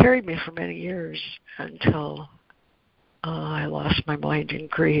 And it carried me for many years until I lost my mind in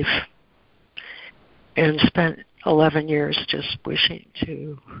grief and spent 11 years just wishing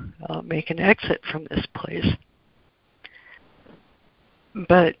to make an exit from this place.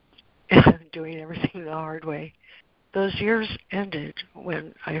 But doing everything the hard way. Those years ended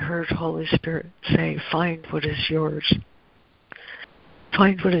when I heard Holy Spirit say, find what is yours.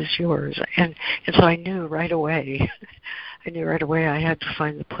 Find what is yours. And so I knew right away. I had to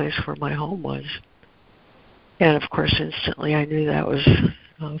find the place where my home was. And of course, instantly I knew that was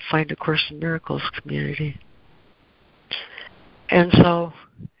Find A Course in Miracles community. And so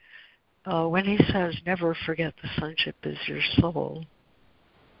when he says, never forget the sonship is your soul,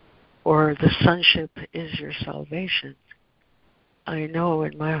 or the sonship is your salvation, I know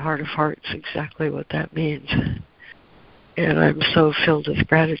in my heart of hearts exactly what that means. And I'm so filled with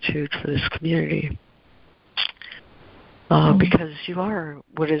gratitude for this community. Because you are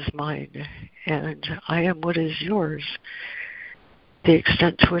what is mine, and I am what is yours. The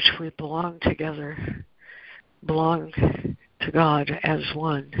extent to which we belong together, belong to God as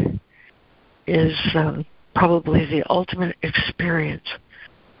one, is probably the ultimate experience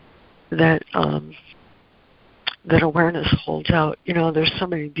that awareness holds out. There's so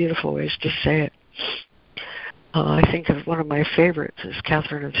many beautiful ways to say it. I think of one of my favorites is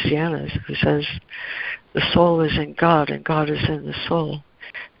Catherine of Siena, who says, the soul is in God and God is in the soul,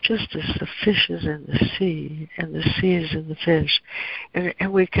 just as the fish is in the sea and the sea is in the fish.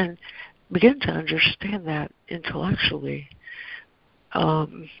 And we can begin to understand that intellectually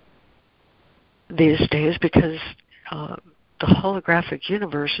these days, because the holographic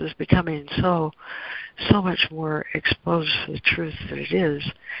universe is becoming so much more exposed to the truth that it is.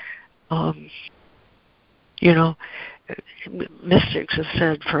 Mystics have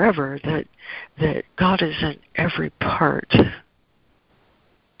said forever that God is in every part.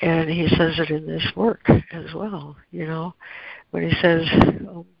 And he says it in this work as well, when he says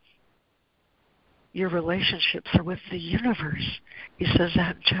your relationships are with the universe. He says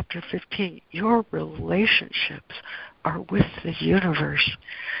that in chapter 15. Your relationships are with the universe.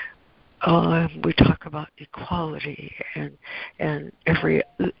 We talk about equality, and every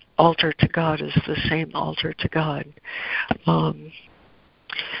altar to God is the same altar to God.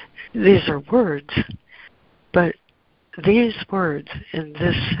 These are words, but these words in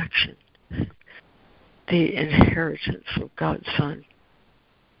this section, the inheritance of God's Son.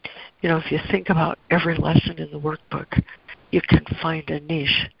 If you think about every lesson in the workbook, you can find a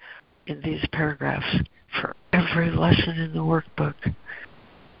niche in these paragraphs for every lesson in the workbook.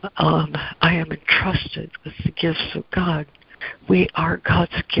 I am entrusted with the gifts of God. We are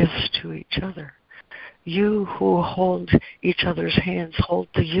God's gifts to each other. You who hold each other's hands hold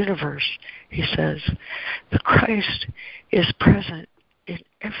the universe, he says. The Christ is present in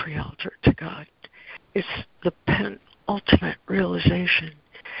every altar to God. It's the penultimate realization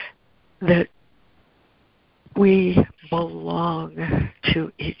that we belong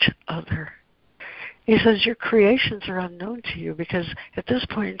to each other. He says your creations are unknown to you because at this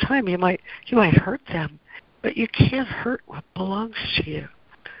point in time you might hurt them, but you can't hurt what belongs to you.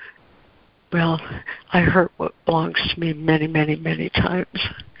 Well, I hurt what belongs to me many, many, many times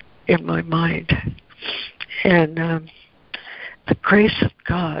in my mind. And the grace of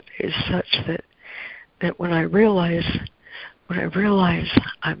God is such that when I realize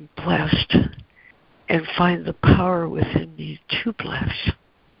I'm blessed and find the power within me to bless,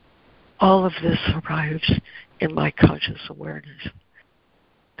 all of this arrives in my conscious awareness.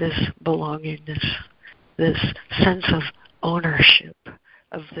 This belongingness, this sense of ownership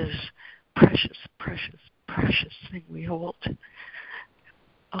of this precious, precious, precious thing we hold.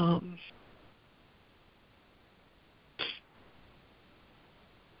 Another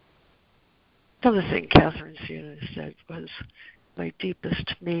thing Catherine Siena said was, my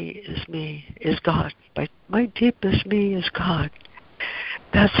deepest me is God. My deepest me is God.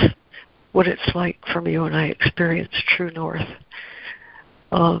 That's what it's like for me when I experience true north.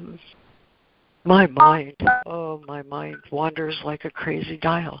 My mind wanders like a crazy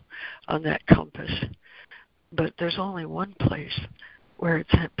dial on that compass. But there's only one place where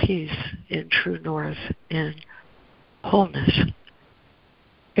it's at peace, in true north, in wholeness.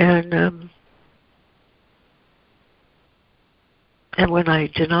 And when I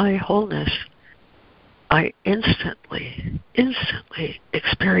deny wholeness, I instantly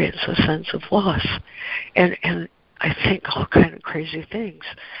experience a sense of loss. And I think all kind of crazy things.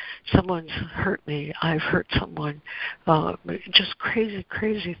 Someone's hurt me. I've hurt someone. Just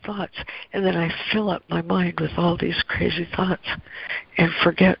crazy thoughts. And then I fill up my mind with all these crazy thoughts and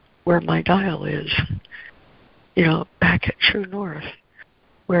forget where my dial is. Back at true north,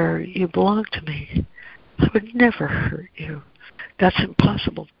 where you belong to me. I would never hurt you. That's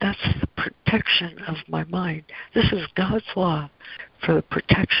impossible. That's the protection of my mind. This is God's law for the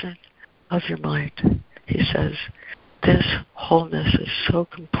protection of your mind. He says, this wholeness is so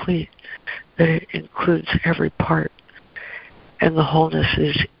complete that it includes every part, and the wholeness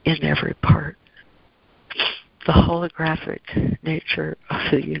is in every part. The holographic nature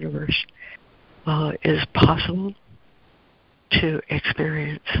of the universe is possible to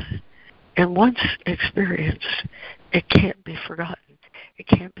experience. And once experienced, it can't be forgotten. It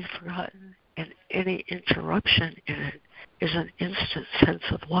can't be forgotten, and any interruption in it is an instant sense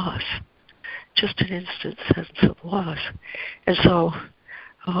of loss. Just an instant sense of loss. And so,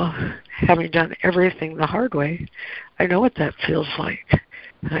 having done everything the hard way, I know what that feels like.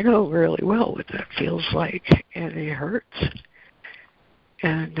 I know really well what that feels like, and it hurts.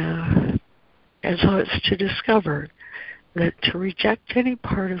 And so it's to discover that to reject any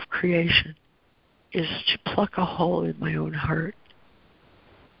part of creation is to pluck a hole in my own heart.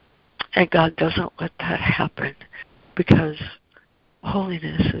 And God doesn't let that happen because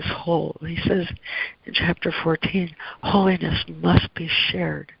holiness is whole. He says in chapter 14, holiness must be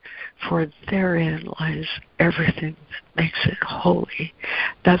shared, for therein lies everything that makes it holy.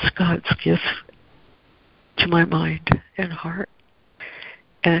 That's God's gift to my mind and heart.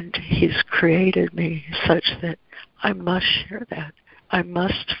 And He's created me such that I must share that. I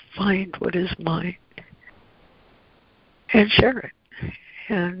must find what is mine and share it.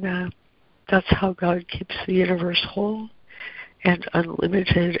 And that's how God keeps the universe whole and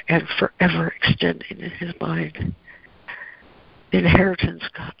unlimited and forever extending in His mind. The inheritance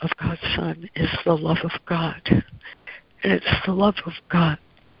of God's Son is the love of God. And it's the love of God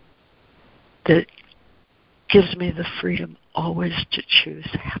that gives me the freedom always to choose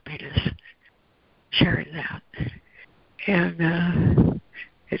happiness, sharing that. And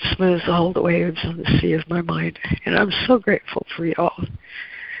it smooths all the waves on the sea of my mind. And I'm so grateful for y'all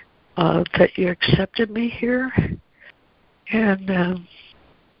that you accepted me here and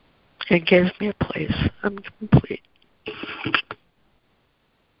gave me a place. I'm complete.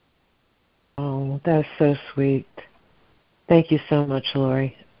 Oh, that's so sweet. Thank you so much,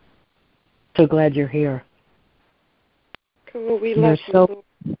 Lori. So glad you're here. Cool. We love you.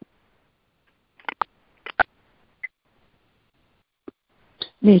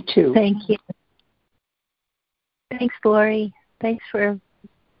 Me too. Thank you. Thanks, Lori. Thanks for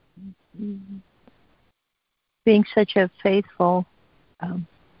being such a faithful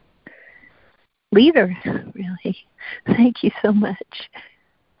leader, really. Thank you so much.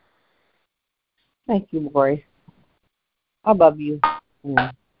 Thank you, Lori. I love you.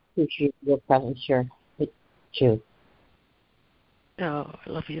 Appreciate your presence here. Too. Oh, I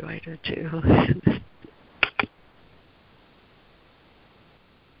love you. I do too.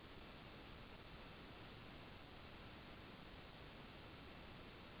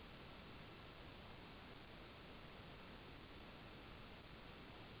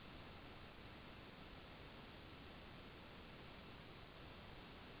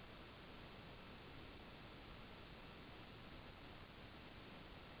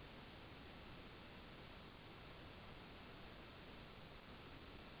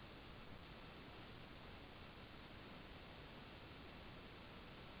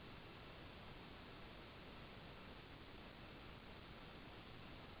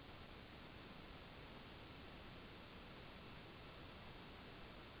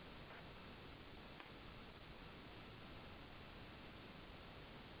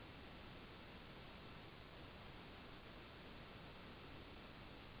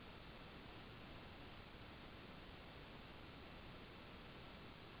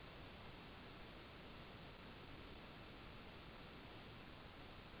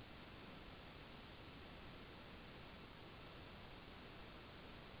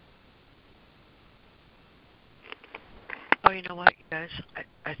 Oh, you know what, you guys?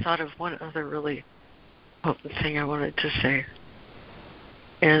 I thought of one other really potent thing I wanted to say.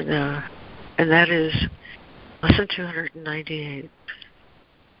 And that is, lesson 298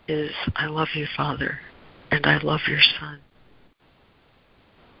 is, I love you, Father, and I love your Son.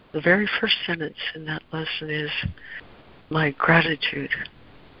 The very first sentence in that lesson is, my gratitude.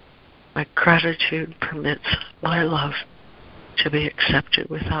 My gratitude permits my love to be accepted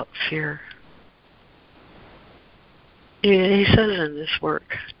without fear. He says in this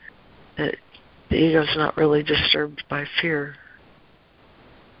work that the ego is not really disturbed by fear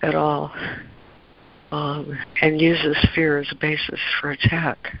at all, and uses fear as a basis for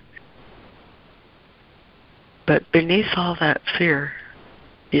attack. But beneath all that fear,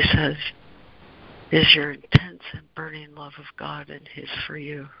 he says, is your intense and burning love of God and His for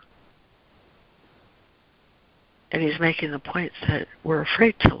you. And he's making the point that we're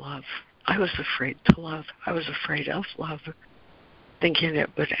afraid to love. I was afraid to love. I was afraid of love, thinking it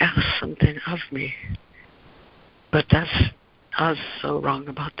would ask something of me. But I was so wrong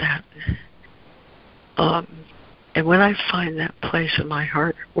about that. And when I find that place in my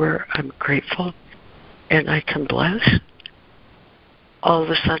heart where I'm grateful and I can bless, all of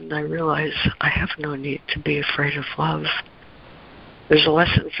a sudden I realize I have no need to be afraid of love. There's a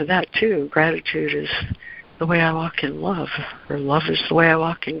lesson for that too. Gratitude is the way I walk in love, or love is the way I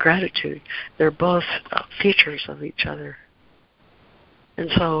walk in gratitude. They're both features of each other. And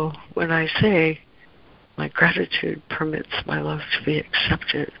so when I say my gratitude permits my love to be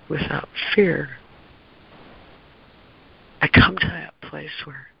accepted without fear, I come to that place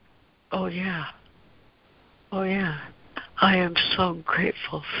where, oh yeah, I am so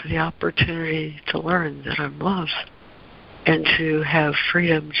grateful for the opportunity to learn that I'm loved and to have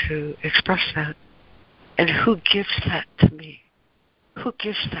freedom to express that. And who gives that to me? Who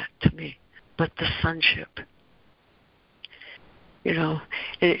gives that to me but the sonship? You know,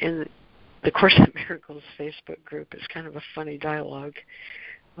 in the Course in Miracles Facebook group, it's kind of a funny dialogue,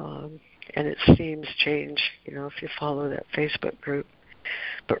 and its themes change, you know, if you follow that Facebook group.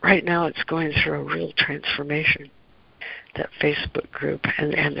 But right now it's going through a real transformation, that Facebook group,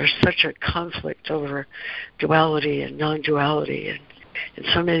 and there's such a conflict over duality and non-duality, and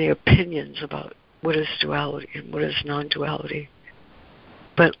so many opinions about what is duality and what is non-duality.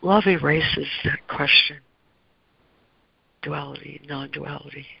 But love erases that question, duality,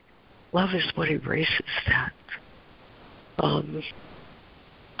 non-duality. Love is what erases that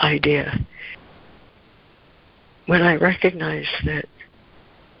idea. When I recognize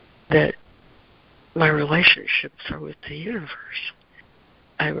that my relationships are with the universe,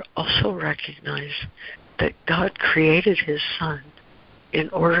 I also recognize that God created His Son in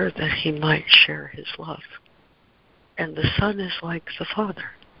order that He might share His love. And the Son is like the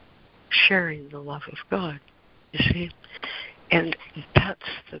Father, sharing the love of God, you see? And that's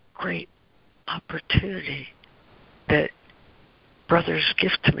the great opportunity that brothers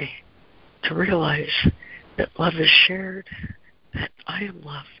give to me, to realize that love is shared, that I am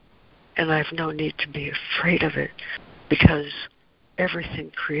loved, and I have no need to be afraid of it, because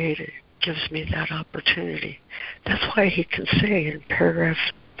everything created gives me that opportunity. That's why he can say in paragraph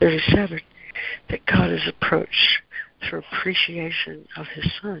 37 that God is approached through appreciation of His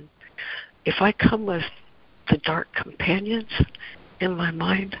Son. If I come with the dark companions in my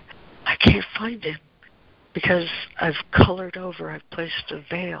mind, I can't find Him, because I've colored over, I've placed a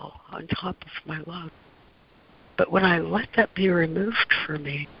veil on top of my love. But when I let that be removed from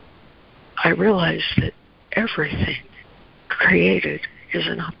me, I realize that everything created is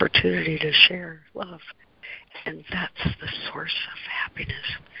an opportunity to share love. And that's the source of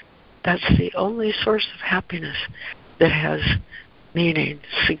happiness. That's the only source of happiness that has meaning,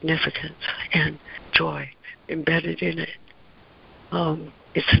 significance, and joy embedded in it.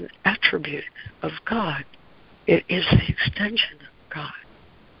 It's an attribute of God. It is the extension of God.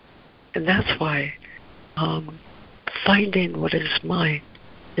 And that's why finding what is mine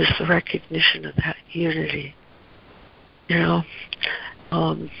is the recognition of that unity. You know,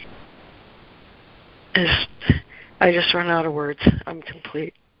 I just run out of words. I'm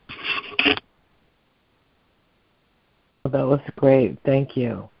complete. Well, that was great. Thank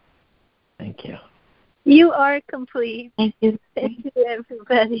you. Thank you. You are complete. Thank you. Thank you,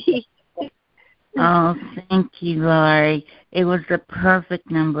 everybody. Oh, thank you, Laurie. It was the perfect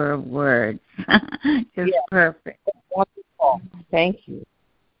number of words. Just perfect. Wonderful. Thank you.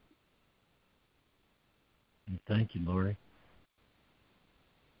 Thank you, Laurie.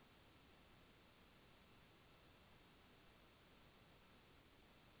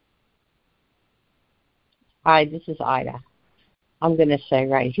 Hi, this is Ida. I'm going to say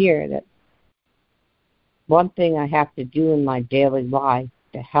right here that one thing I have to do in my daily life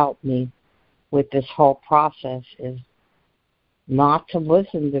to help me with this whole process is not to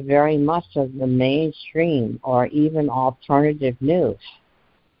listen to very much of the mainstream or even alternative news,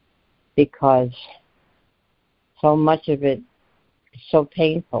 because so much of it is so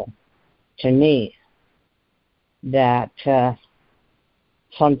painful to me that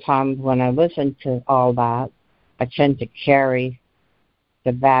sometimes when I listen to all that, I tend to carry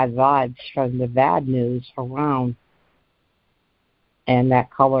the bad vibes from the bad news around and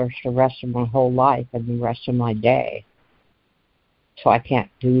that colors the rest of my whole life and the rest of my day. So I can't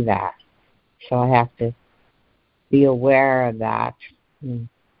do that. So I have to be aware of that.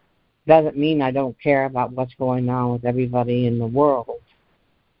 Doesn't mean I don't care about what's going on with everybody in the world.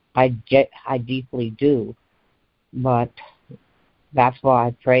 I deeply do. But that's why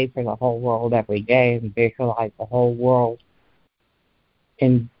I pray for the whole world every day and visualize the whole world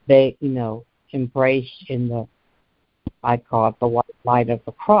and embraced in the, I call it the white light of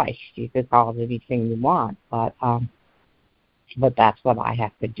the Christ. You could call it anything you want, but that's what I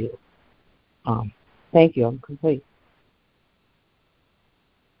have to do. Thank you. I'm complete.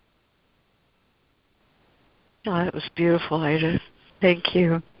 Oh, that was beautiful, Ida. Thank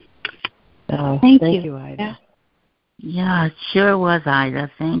you. Thank you, Ida. Yeah, it sure was, Ida.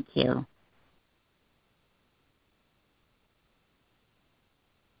 Thank you.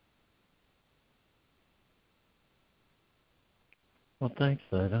 Well, thanks,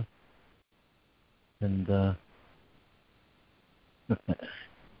 Ida. And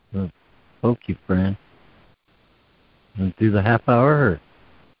poke you, Fran. And do the half hour? Or?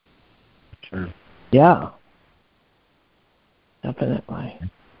 Sure. Yeah. Definitely.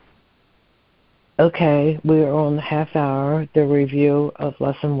 Okay, we are on the half hour, the review of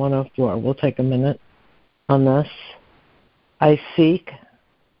Lesson 104. We'll take a minute on this. I seek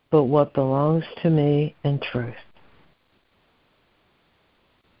but what belongs to me in truth.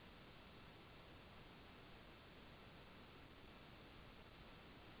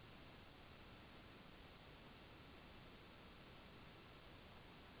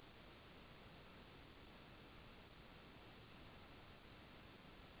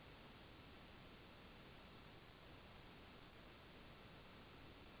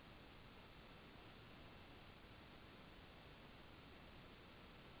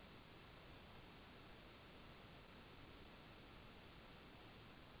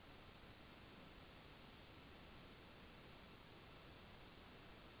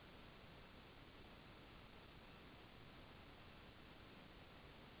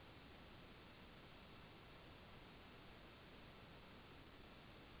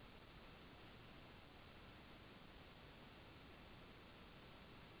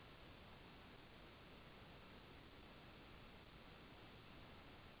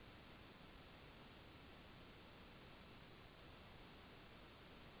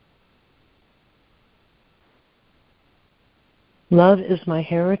 Love is my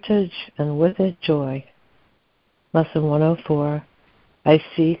heritage, and with it joy. Lesson 104. I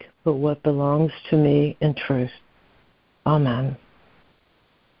seek but what belongs to me in truth. Amen.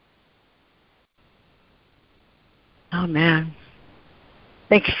 Amen.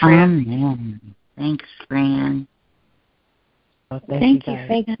 Thanks, Fran. Amen. Thanks, Fran. Oh, thank you,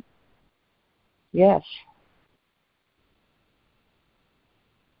 Fran. Yes.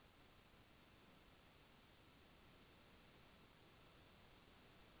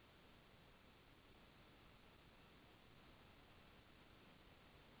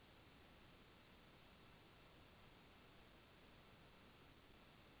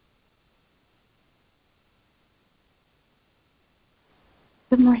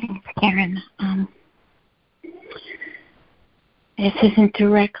 Good morning, it's Karen. This isn't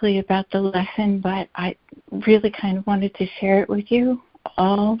directly about the lesson, but I really kind of wanted to share it with you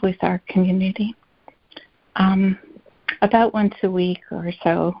all, with our community. About once a week or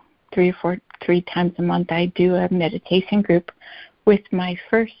so, 3 times a month, I do a meditation group with my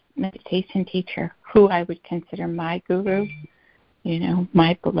first meditation teacher, who I would consider my guru,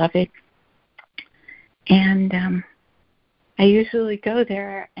 my beloved. And I usually go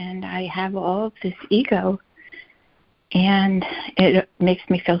there and I have all of this ego, and it makes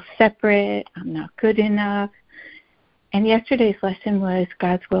me feel separate. I'm not good enough. And yesterday's lesson was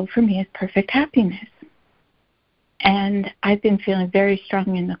God's will for me is perfect happiness. And I've been feeling very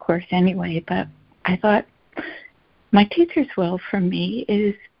strong in the Course anyway, but I thought my teacher's will for me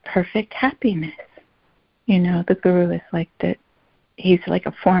is perfect happiness. The guru is like that. He's like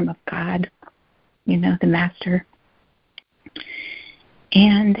a form of God, the master.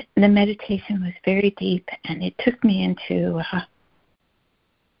 And the meditation was very deep, and it took me into,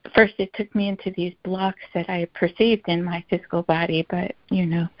 first it took me into these blocks that I perceived in my physical body, but,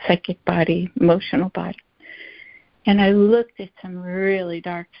 psychic body, emotional body. And I looked at some really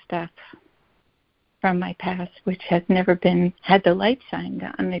dark stuff from my past, which has never had the light shined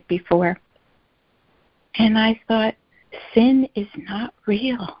on it before. And I thought, sin is not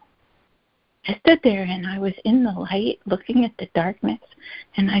real. I stood there and I was in the light looking at the darkness,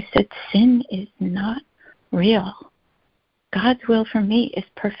 and I said, sin is not real. God's will for me is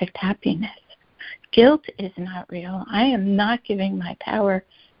perfect happiness. Guilt is not real. I am not giving my power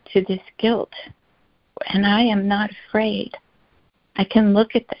to this guilt, and I am not afraid. I can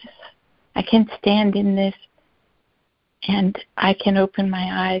look at this. I can stand in this, and I can open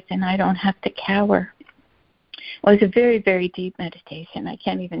my eyes, and I don't have to cower. It was a very, very deep meditation. I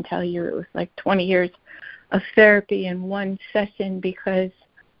can't even tell you. It was like 20 years of therapy in one session, because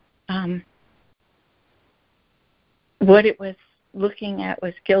what it was looking at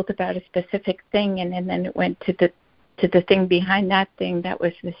was guilt about a specific thing, and then it went to the thing behind that thing that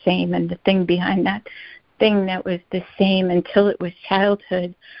was the same, and the thing behind that thing that was the same, until it was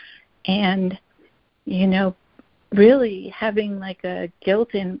childhood. And, really having like a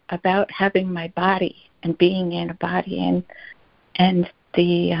guilt about having my body and being in a body, and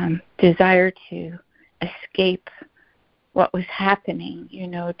the desire to escape what was happening,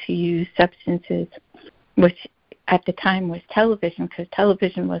 to use substances, which at the time was television, because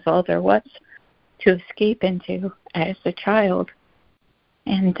television was all there was to escape into as a child.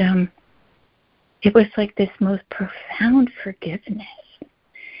 And it was like this most profound forgiveness.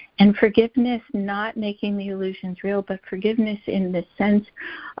 And forgiveness, not making the illusions real, but forgiveness in the sense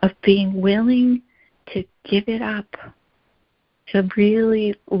of being willing to give it up, to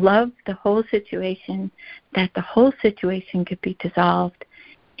really love the whole situation, that the whole situation could be dissolved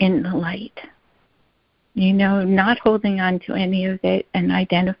in the light. Not holding on to any of it and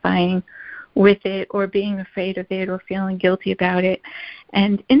identifying with it or being afraid of it or feeling guilty about it.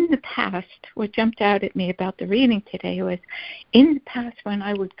 And in the past, what jumped out at me about the reading today was, in the past when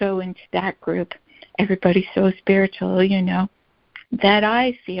I would go into that group, everybody's so spiritual, that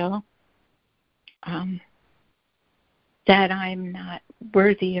I feel that I'm not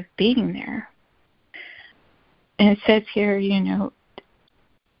worthy of being there. And it says here, you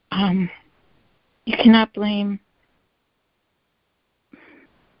cannot blame.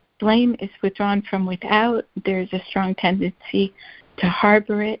 Blame is withdrawn from without. There's a strong tendency to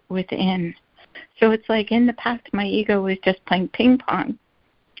harbor it within. So it's like in the past, my ego was just playing ping pong.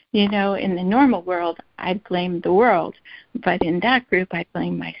 In the normal world, I blame the world. But in that group, I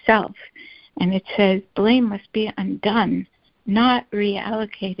blame myself. And it says, blame must be undone, not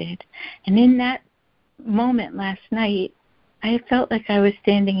reallocated. And in that moment last night, I felt like I was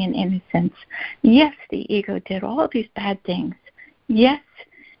standing in innocence. Yes, the ego did all these bad things. Yes,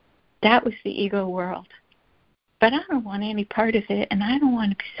 that was the ego world. But I don't want any part of it, and I don't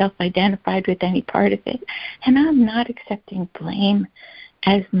want to be self-identified with any part of it. And I'm not accepting blame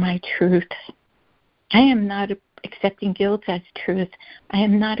as my truth. I am not accepting guilt as truth. I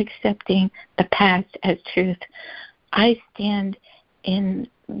am not accepting the past as truth. I stand in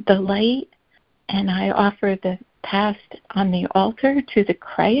the light, and I offer the past on the altar to the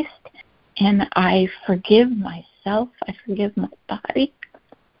Christ, and I forgive myself. I forgive my body.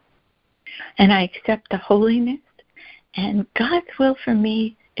 And I accept the holiness. And God's will for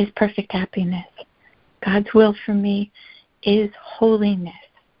me is perfect happiness. God's will for me is holiness.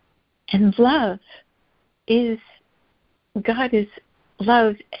 And love is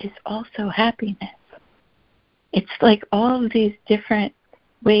also happiness. It's like all of these different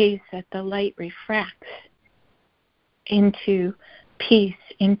ways that the light refracts into peace,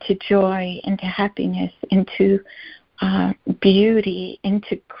 into joy, into happiness, into beauty,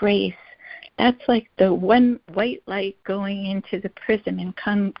 into grace. That's like the one white light going into the prism and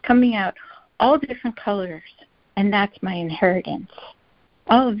coming out all different colors, and that's my inheritance.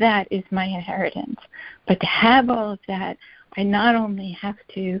 All of that is my inheritance. But to have all of that, I not only have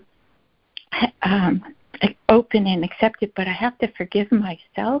to open and accept it, but I have to forgive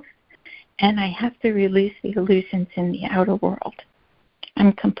myself, and I have to release the illusions in the outer world.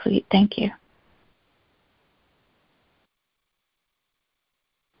 I'm complete. Thank you.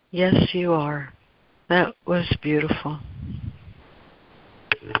 Yes, you are. That was beautiful.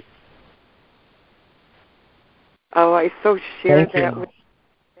 Oh, I so share that with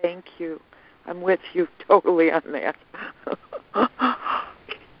you. Thank you. I'm with you totally on that.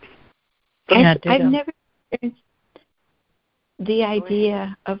 I've never experienced the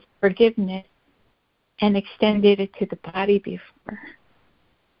idea of forgiveness and extended it to the body before.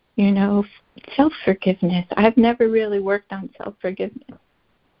 Self-forgiveness. I've never really worked on self-forgiveness.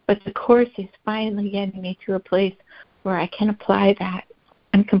 But the Course is finally getting me to a place where I can apply that.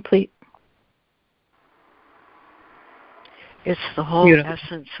 I'm complete. It's the whole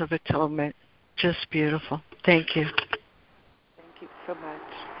essence of atonement. Just beautiful. Thank you. Thank you so much.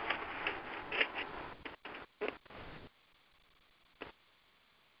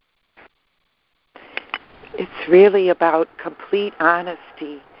 It's really about complete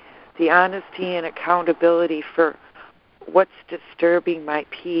honesty, the honesty and accountability for what's disturbing my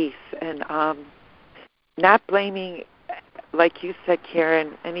peace. And not blaming, like you said,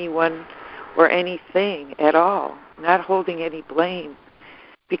 Karen, anyone or anything at all, not holding any blame,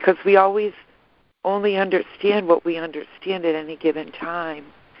 because we always only understand what we understand at any given time,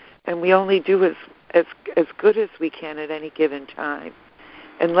 and we only do as good as we can at any given time.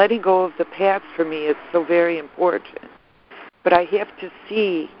 And letting go of the past for me is so very important. But I have to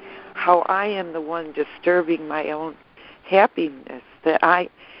see how I am the one disturbing my own happiness, that I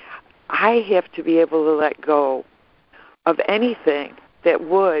have to be able to let go of anything that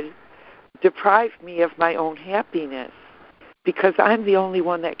would deprive me of my own happiness, because I'm the only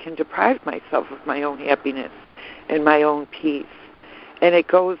one that can deprive myself of my own happiness and my own peace. And it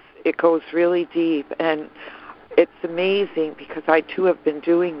goes really deep, and it's amazing because I too have been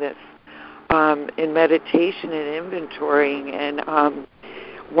doing this in meditation and inventorying, and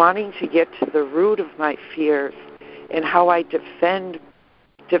wanting to get to the root of my fears and how I defend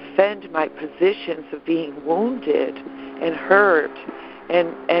my positions of being wounded and hurt,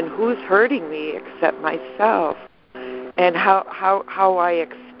 and who's hurting me except myself, and how I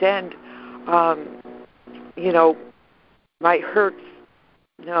extend my hurts.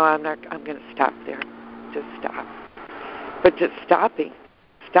 No, I'm going to stop there. Just stop. But just stopping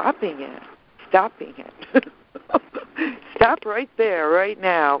it. Stop right there, right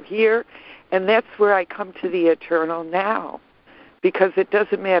now, here, and that's where I come to the eternal now, because it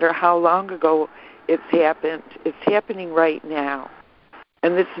doesn't matter how long ago it's happened. It's happening right now,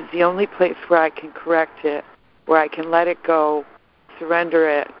 and this is the only place where I can correct it, where I can let it go, surrender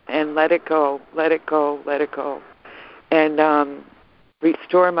it, and let it go, and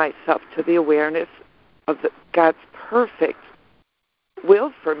restore myself to the awareness of God's perfect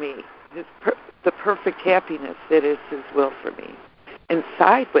will for me, the perfect happiness that is His will for me, and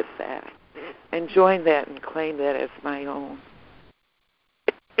side with that, and join that and claim that as my own.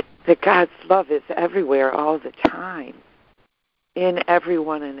 That God's love is everywhere all the time, in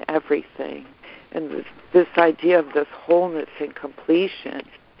everyone and everything, and this idea of this wholeness and completion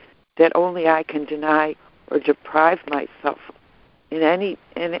that only I can deny or deprive myself in any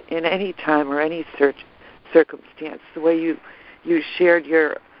time or any circumstance. The way you shared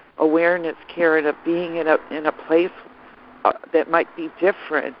your awareness, Karen, of being in a place that might be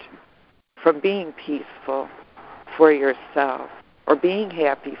different from being peaceful for yourself or being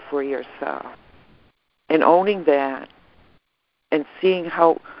happy for yourself, and owning that and seeing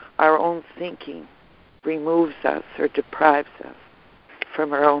how our own thinking removes us or deprives us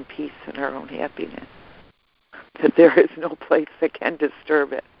from our own peace and our own happiness, that there is no place that can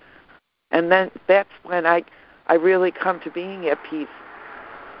disturb it. And then that's when I really come to being at peace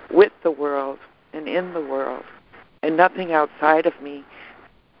with the world and in the world, and nothing outside of me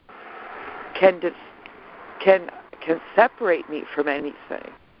can separate me from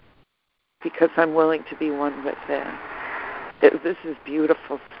anything, because I'm willing to be one with that. This is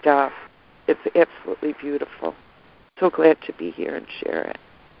beautiful stuff. It's absolutely beautiful. So glad to be here and share it.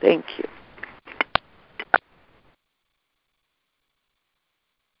 Thank you.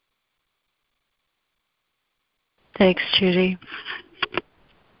 Thanks, Judy.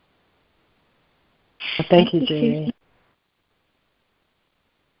 Thank you, Judy.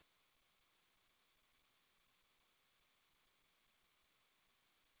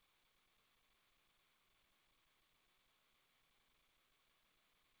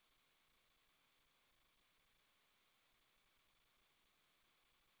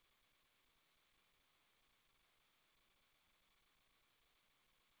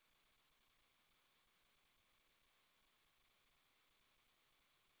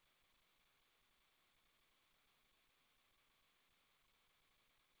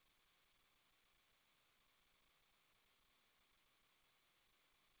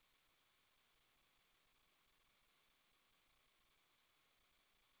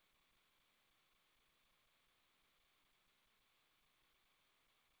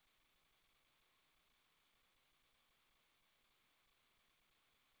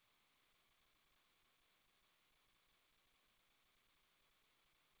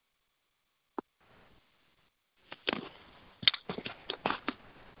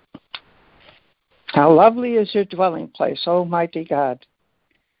 How lovely is your dwelling place, O mighty God.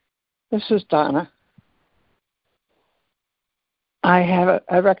 This is Donna. I have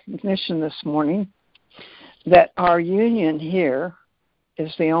a recognition this morning that our union here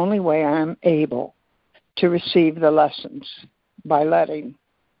is the only way I'm able to receive the lessons, by letting.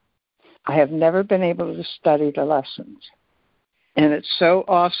 I have never been able to study the lessons. And it's so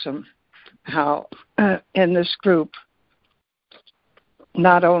awesome how in this group,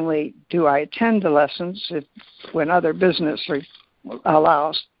 not only do I attend the lessons when other business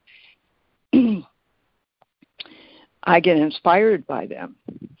allows, I get inspired by them.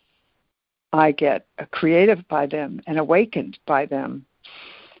 I get creative by them and awakened by them.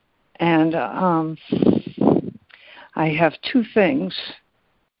 And I have two things.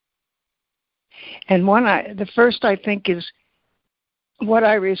 And the first I think is what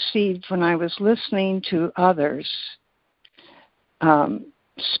I received when I was listening to others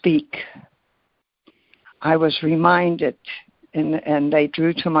speak. I was reminded, and they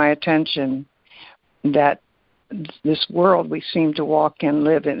drew to my attention, that this world we seem to walk and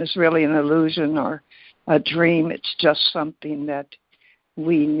live in is really an illusion or a dream. It's just something that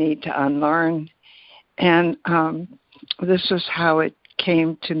we need to unlearn. And this is how it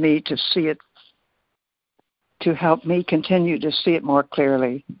came to me to see it, to help me continue to see it more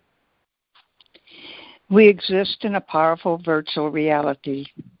clearly. We exist in a powerful virtual reality.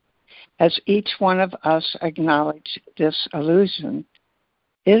 As each one of us acknowledge this illusion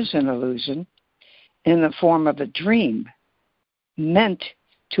is an illusion in the form of a dream meant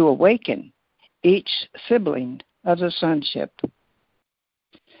to awaken each sibling of the sonship,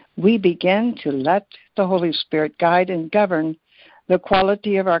 we begin to let the Holy Spirit guide and govern the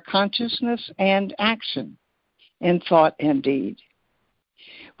quality of our consciousness and action in thought and deed.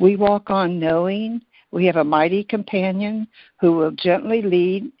 We walk on knowing we have a mighty companion who will gently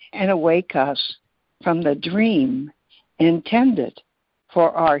lead and awake us from the dream intended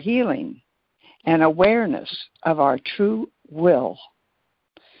for our healing and awareness of our true will.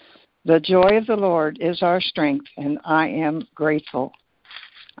 The joy of the Lord is our strength, and I am grateful.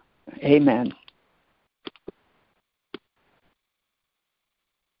 Amen.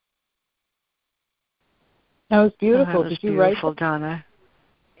 That was beautiful. That was Did you write beautiful, Donna?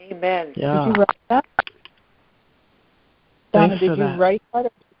 Amen. Yeah. Did you write that? Donna, Thanks did for you that. write that,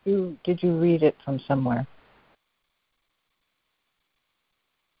 or did you read it from somewhere?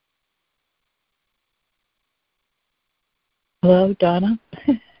 Hello, Donna?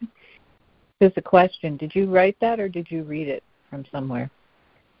 There's a question. Did you write that, or did you read it from somewhere?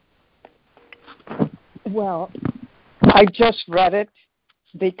 Well, I just read it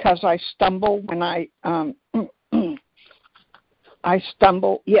because I stumble when I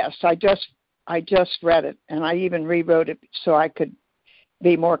stumble. Yes, I just read it, and I even rewrote it so I could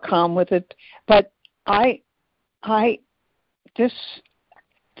be more calm with it. But this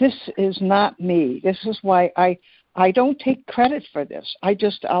is not me. This is why I don't take credit for this. I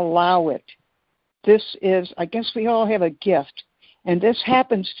just allow it. This is, I guess we all have a gift, and this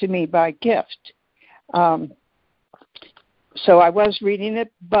happens to me by gift. So I was reading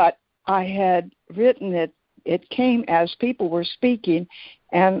it, but I had written it. It came as people were speaking,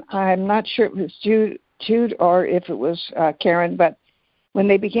 and I'm not sure it was Jude or if it was Karen, but when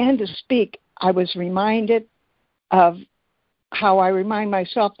they began to speak, I was reminded of how I remind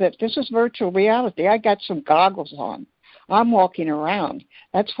myself that this is virtual reality. I got some goggles on. I'm walking around.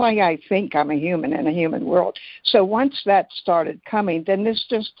 That's why I think I'm a human in a human world. So once that started coming, then this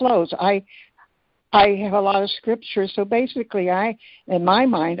just flows. I have a lot of scripture, so basically in my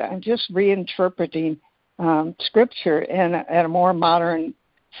mind, I'm just reinterpreting scripture in a more modern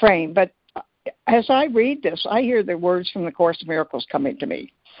frame. But as I read this, I hear the words from the Course of Miracles coming to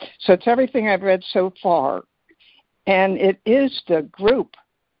me. So it's everything I've read so far. And it is the group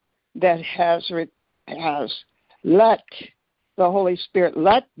that has let the Holy Spirit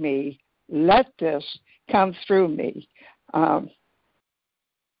let this come through me.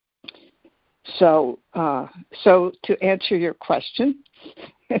 So to answer your question,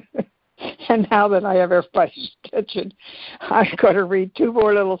 and now that I have everybody's attention, I'm going to read two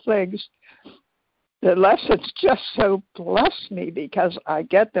more little things. The lessons just so bless me because I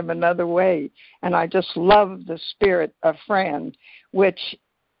get them another way, and I just love the spirit of Fran, which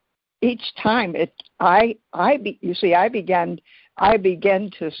each time I began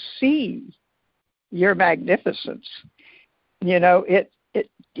to see your magnificence. You know,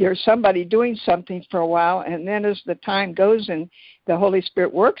 you're somebody doing something for a while, and then as the time goes and the Holy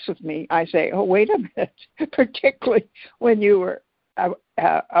Spirit works with me, I say, oh, wait a minute, particularly when you were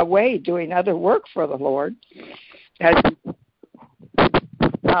away doing other work for the Lord.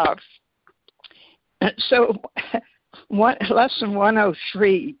 So lesson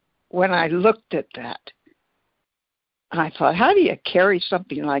 103, when I looked at that, I thought, how do you carry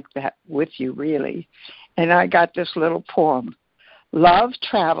something like that with you, really? And I got this little poem. Love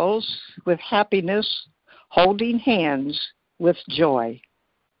travels with happiness, holding hands with joy.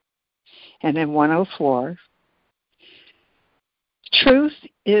 And then 104, truth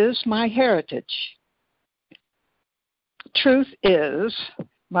is my heritage. Truth is,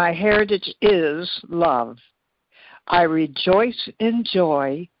 my heritage is love. I rejoice in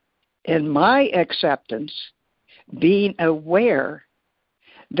joy in my acceptance being aware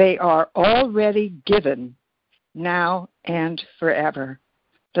they are already given now and forever.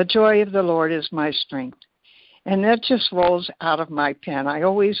 The joy of the Lord is my strength. And that just rolls out of my pen. I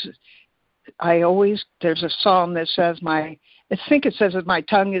always, there's a psalm that says I think it says that my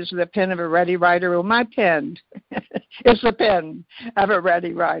tongue is the pen of a ready writer. Well, my pen is the pen of a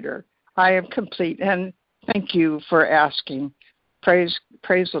ready writer. I am complete. And thank you for asking. Praise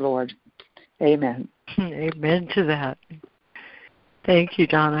the Lord. Amen. Amen to that. Thank you,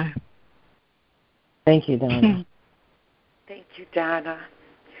 Donna. Thank you, Donna. Thank you, Donna.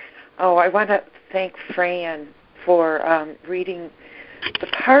 Oh, I want to thank Fran for reading the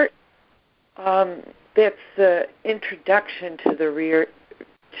part that's the introduction to the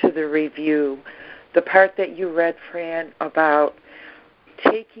review, the part that you read, Fran, about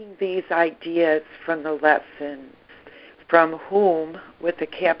taking these ideas from the lesson, from whom, with a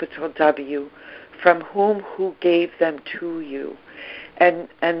capital W, from who gave them to you, and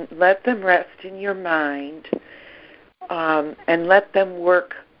let them rest in your mind, and let them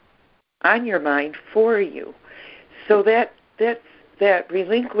work on your mind for you. So that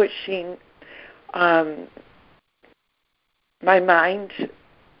relinquishing my mind,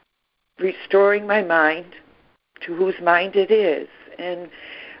 restoring my mind to whose mind it is. And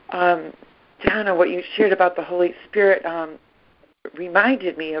Donna, what you shared about the Holy Spirit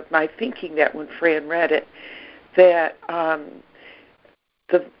reminded me of my thinking that when Fran read it, that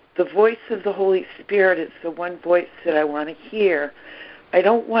the voice of the Holy Spirit is the one voice that I want to hear. I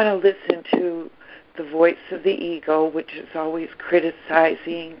don't want to listen to the voice of the ego, which is always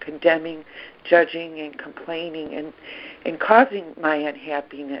criticizing, condemning, judging, and complaining, and causing my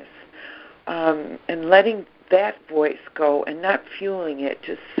unhappiness, and letting that voice go and not fueling it,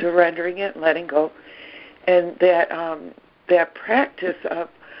 just surrendering it and letting go. And that practice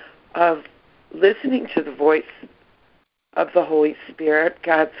of listening to the voice of the Holy Spirit,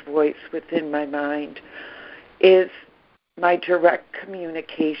 God's voice within my mind, is my direct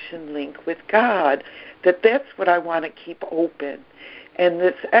communication link with God, that's what I want to keep open. And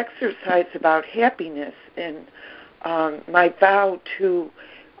this exercise about happiness and my vow to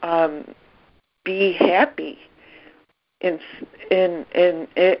be happy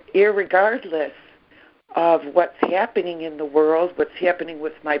irregardless of what's happening in the world, what's happening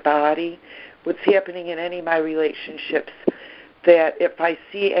with my body, what's happening in any of my relationships, that if I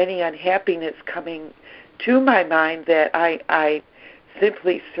see any unhappiness coming to my mind, that I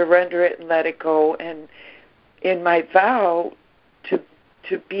simply surrender it and let it go. And in my vow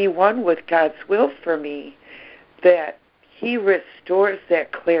to be one with God's will for me, that He restores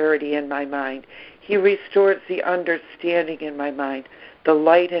that clarity in my mind. He restores the understanding in my mind, the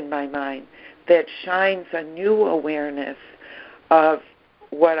light in my mind, that shines a new awareness of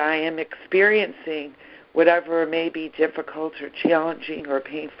what I am experiencing, whatever may be difficult or challenging or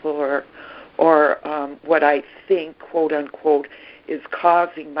painful or what I think, quote unquote, is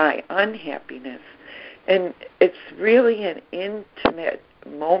causing my unhappiness. And it's really an intimate,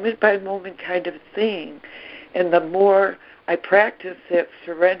 moment by moment kind of thing. And the more I practice it,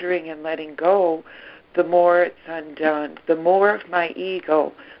 surrendering and letting go, the more it's undone. The more of my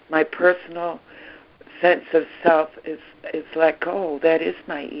ego, my personal sense of self is let go. That is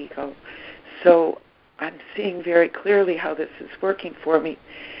my ego. So I'm seeing very clearly how this is working for me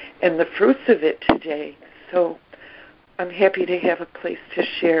and the fruits of it today. So I'm happy to have a place to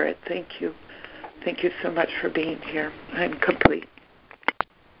share it. Thank you. Thank you so much for being here. I'm complete.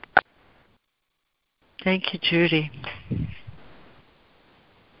 Thank you, Judy.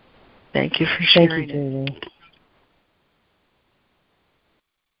 Thank you for sharing. Thank you, Judy.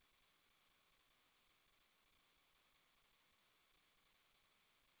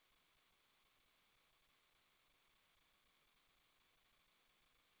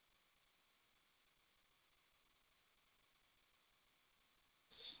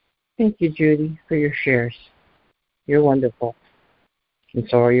 Thank you, Judy, for your shares. You're wonderful. And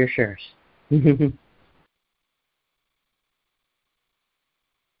so are your shares.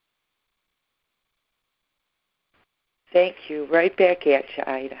 Thank you. Right back at you,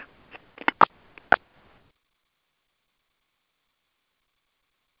 Ida.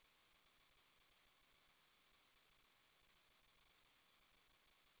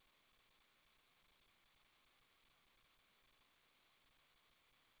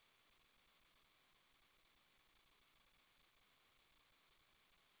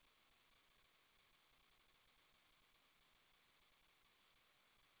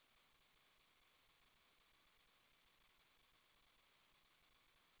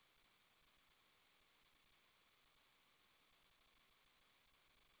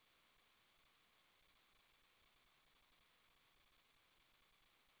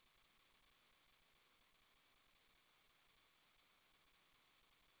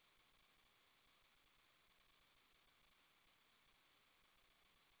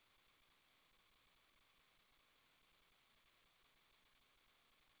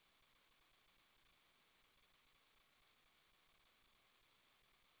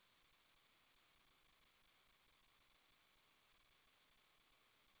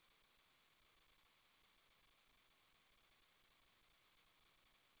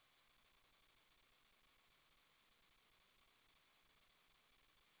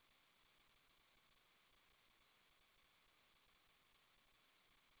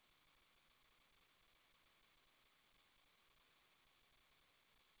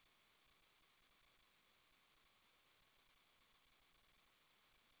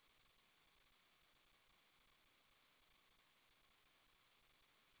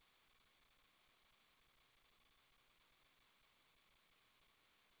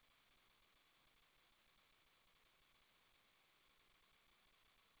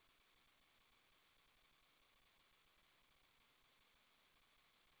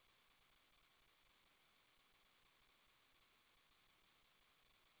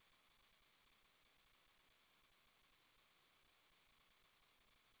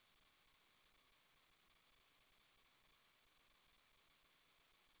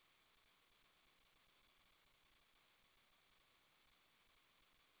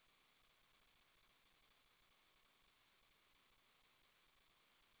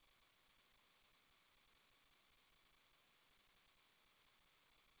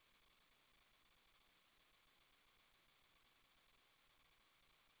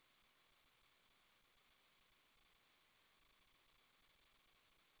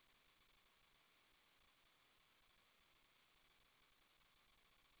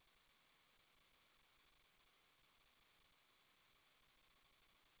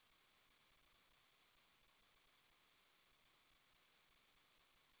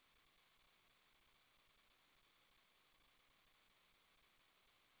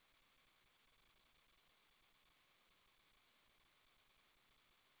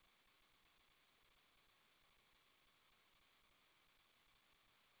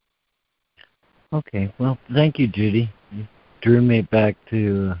 Okay, well, thank you, Judy. You drew me back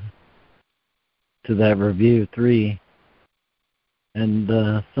to that review 3,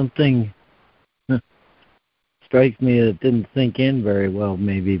 and something strikes me that didn't sink in very well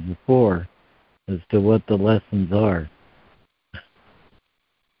maybe before as to what the lessons are.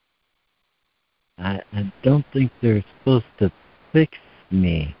 I don't think they're supposed to fix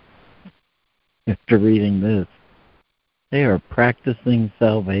me after reading this. They are practicing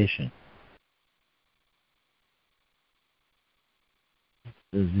salvation.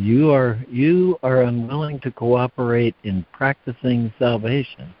 You are unwilling to cooperate in practicing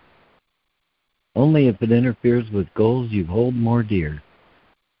salvation, only if it interferes with goals you hold more dear.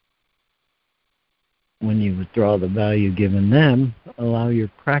 When you withdraw the value given them, allow your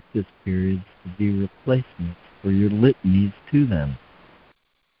practice periods to be replacements for your litanies to them.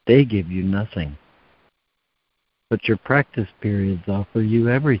 They give you nothing, but your practice periods offer you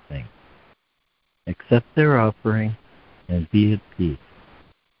everything. Accept their offering and be at peace.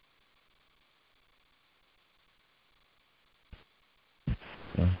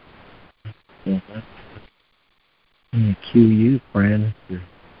 So, I'm going to cue you, Fran, if you're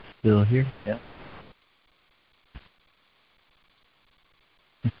still here. Yeah.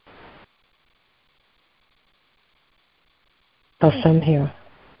 Yes, I'm here.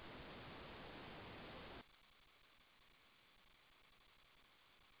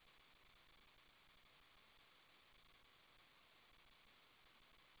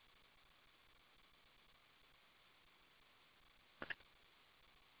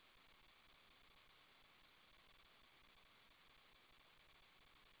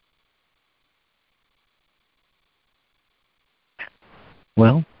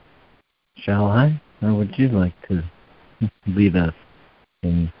 Well, shall I? Or would you like to lead us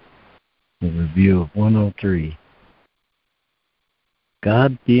in the review of 103?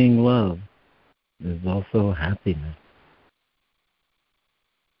 God being love is also happiness.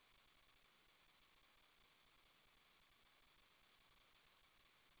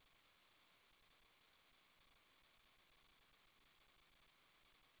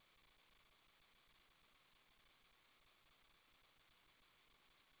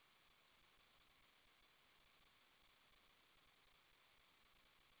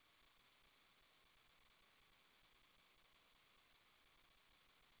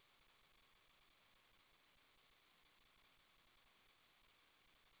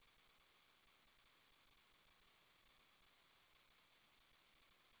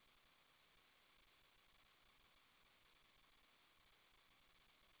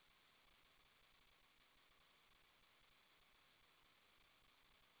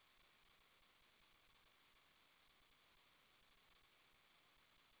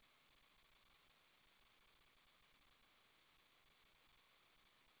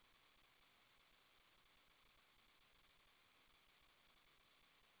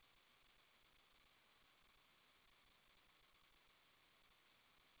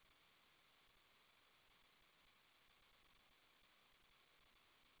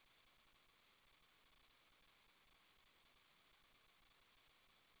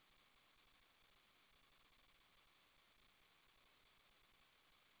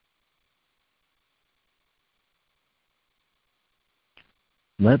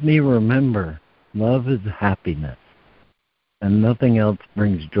 Let me remember, love is happiness, and nothing else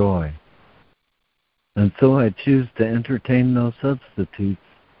brings joy. And so I choose to entertain no substitutes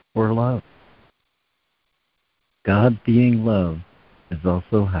for love. God being love is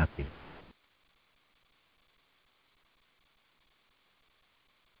also happy.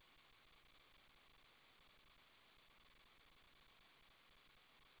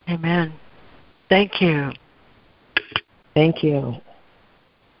 Amen. Thank you. Thank you.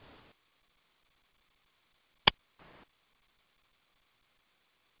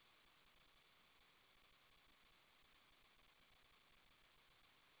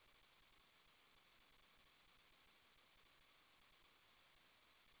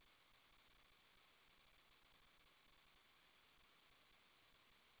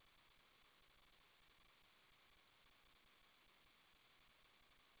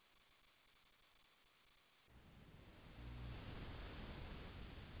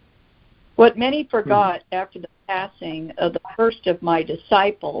 What many forgot after the passing of the first of my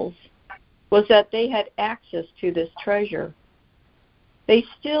disciples was that they had access to this treasure. They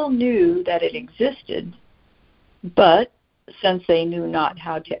still knew that it existed, but since they knew not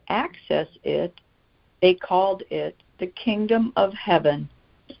how to access it, they called it the kingdom of heaven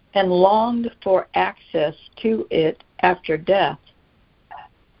and longed for access to it after death.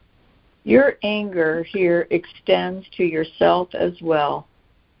 Your anger here extends to yourself as well.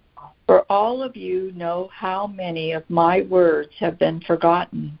 For all of you know how many of my words have been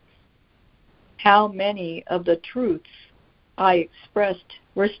forgotten, how many of the truths I expressed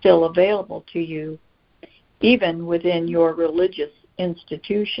were still available to you, even within your religious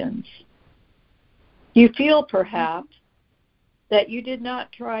institutions. You feel perhaps that you did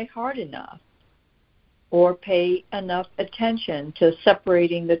not try hard enough or pay enough attention to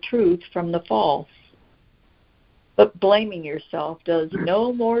separating the truth from the false. But blaming yourself does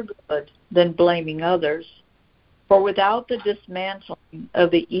no more good than blaming others, for without the dismantling of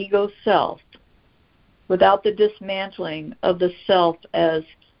the ego self, without the dismantling of the self as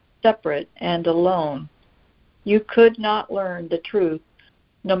separate and alone, you could not learn the truth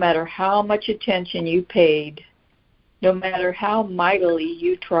no matter how much attention you paid, no matter how mightily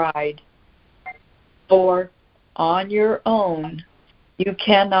you tried. For on your own, you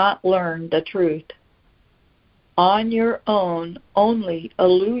cannot learn the truth. On your own, only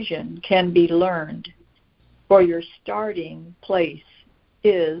illusion can be learned, for your starting place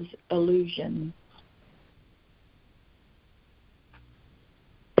is illusion.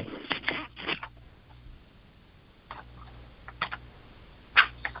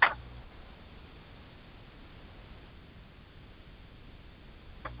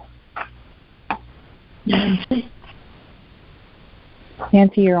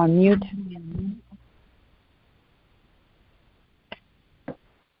 Nancy, you're on mute.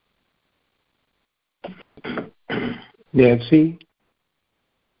 Nancy,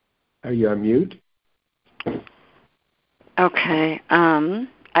 are you on mute? Okay.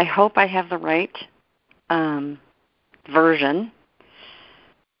 I hope I have the right version.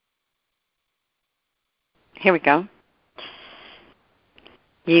 Here we go.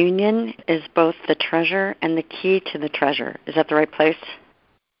 Union is both the treasure and the key to the treasure. Is that the right place?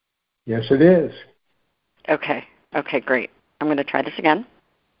 Yes, it is. Okay. Okay, great. I'm going to try this again.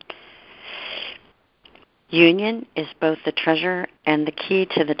 Union is both the treasure and the key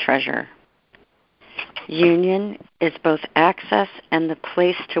to the treasure. Union is both access and the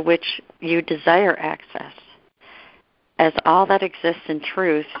place to which you desire access. As all that exists in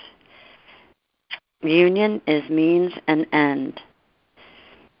truth, union is means and end.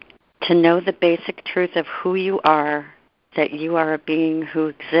 To know the basic truth of who you are, that you are a being who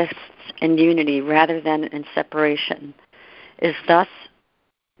exists in unity rather than in separation, is thus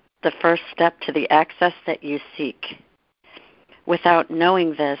the first step to the access that you seek. Without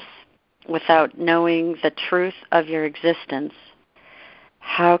knowing this, without knowing the truth of your existence,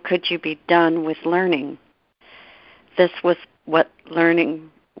 how could you be done with learning? This was what learning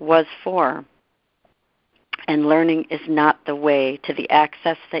was for, and learning is not the way to the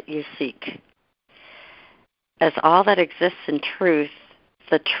access that you seek. As all that exists in truth,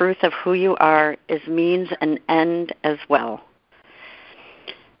 the truth of who you are is means and end as well.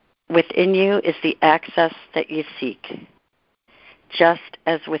 Within you is the access that you seek, just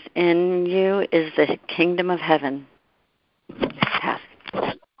as within you is the kingdom of heaven.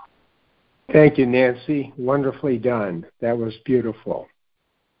 Thank you, Nancy. Wonderfully done. That was beautiful.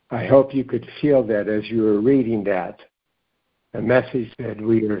 I hope you could feel that as you were reading that, a message that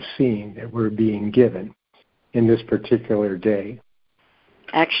we are seeing, that we're being given in this particular day.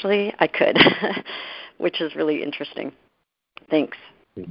 Actually, I could, which is really interesting. Thanks.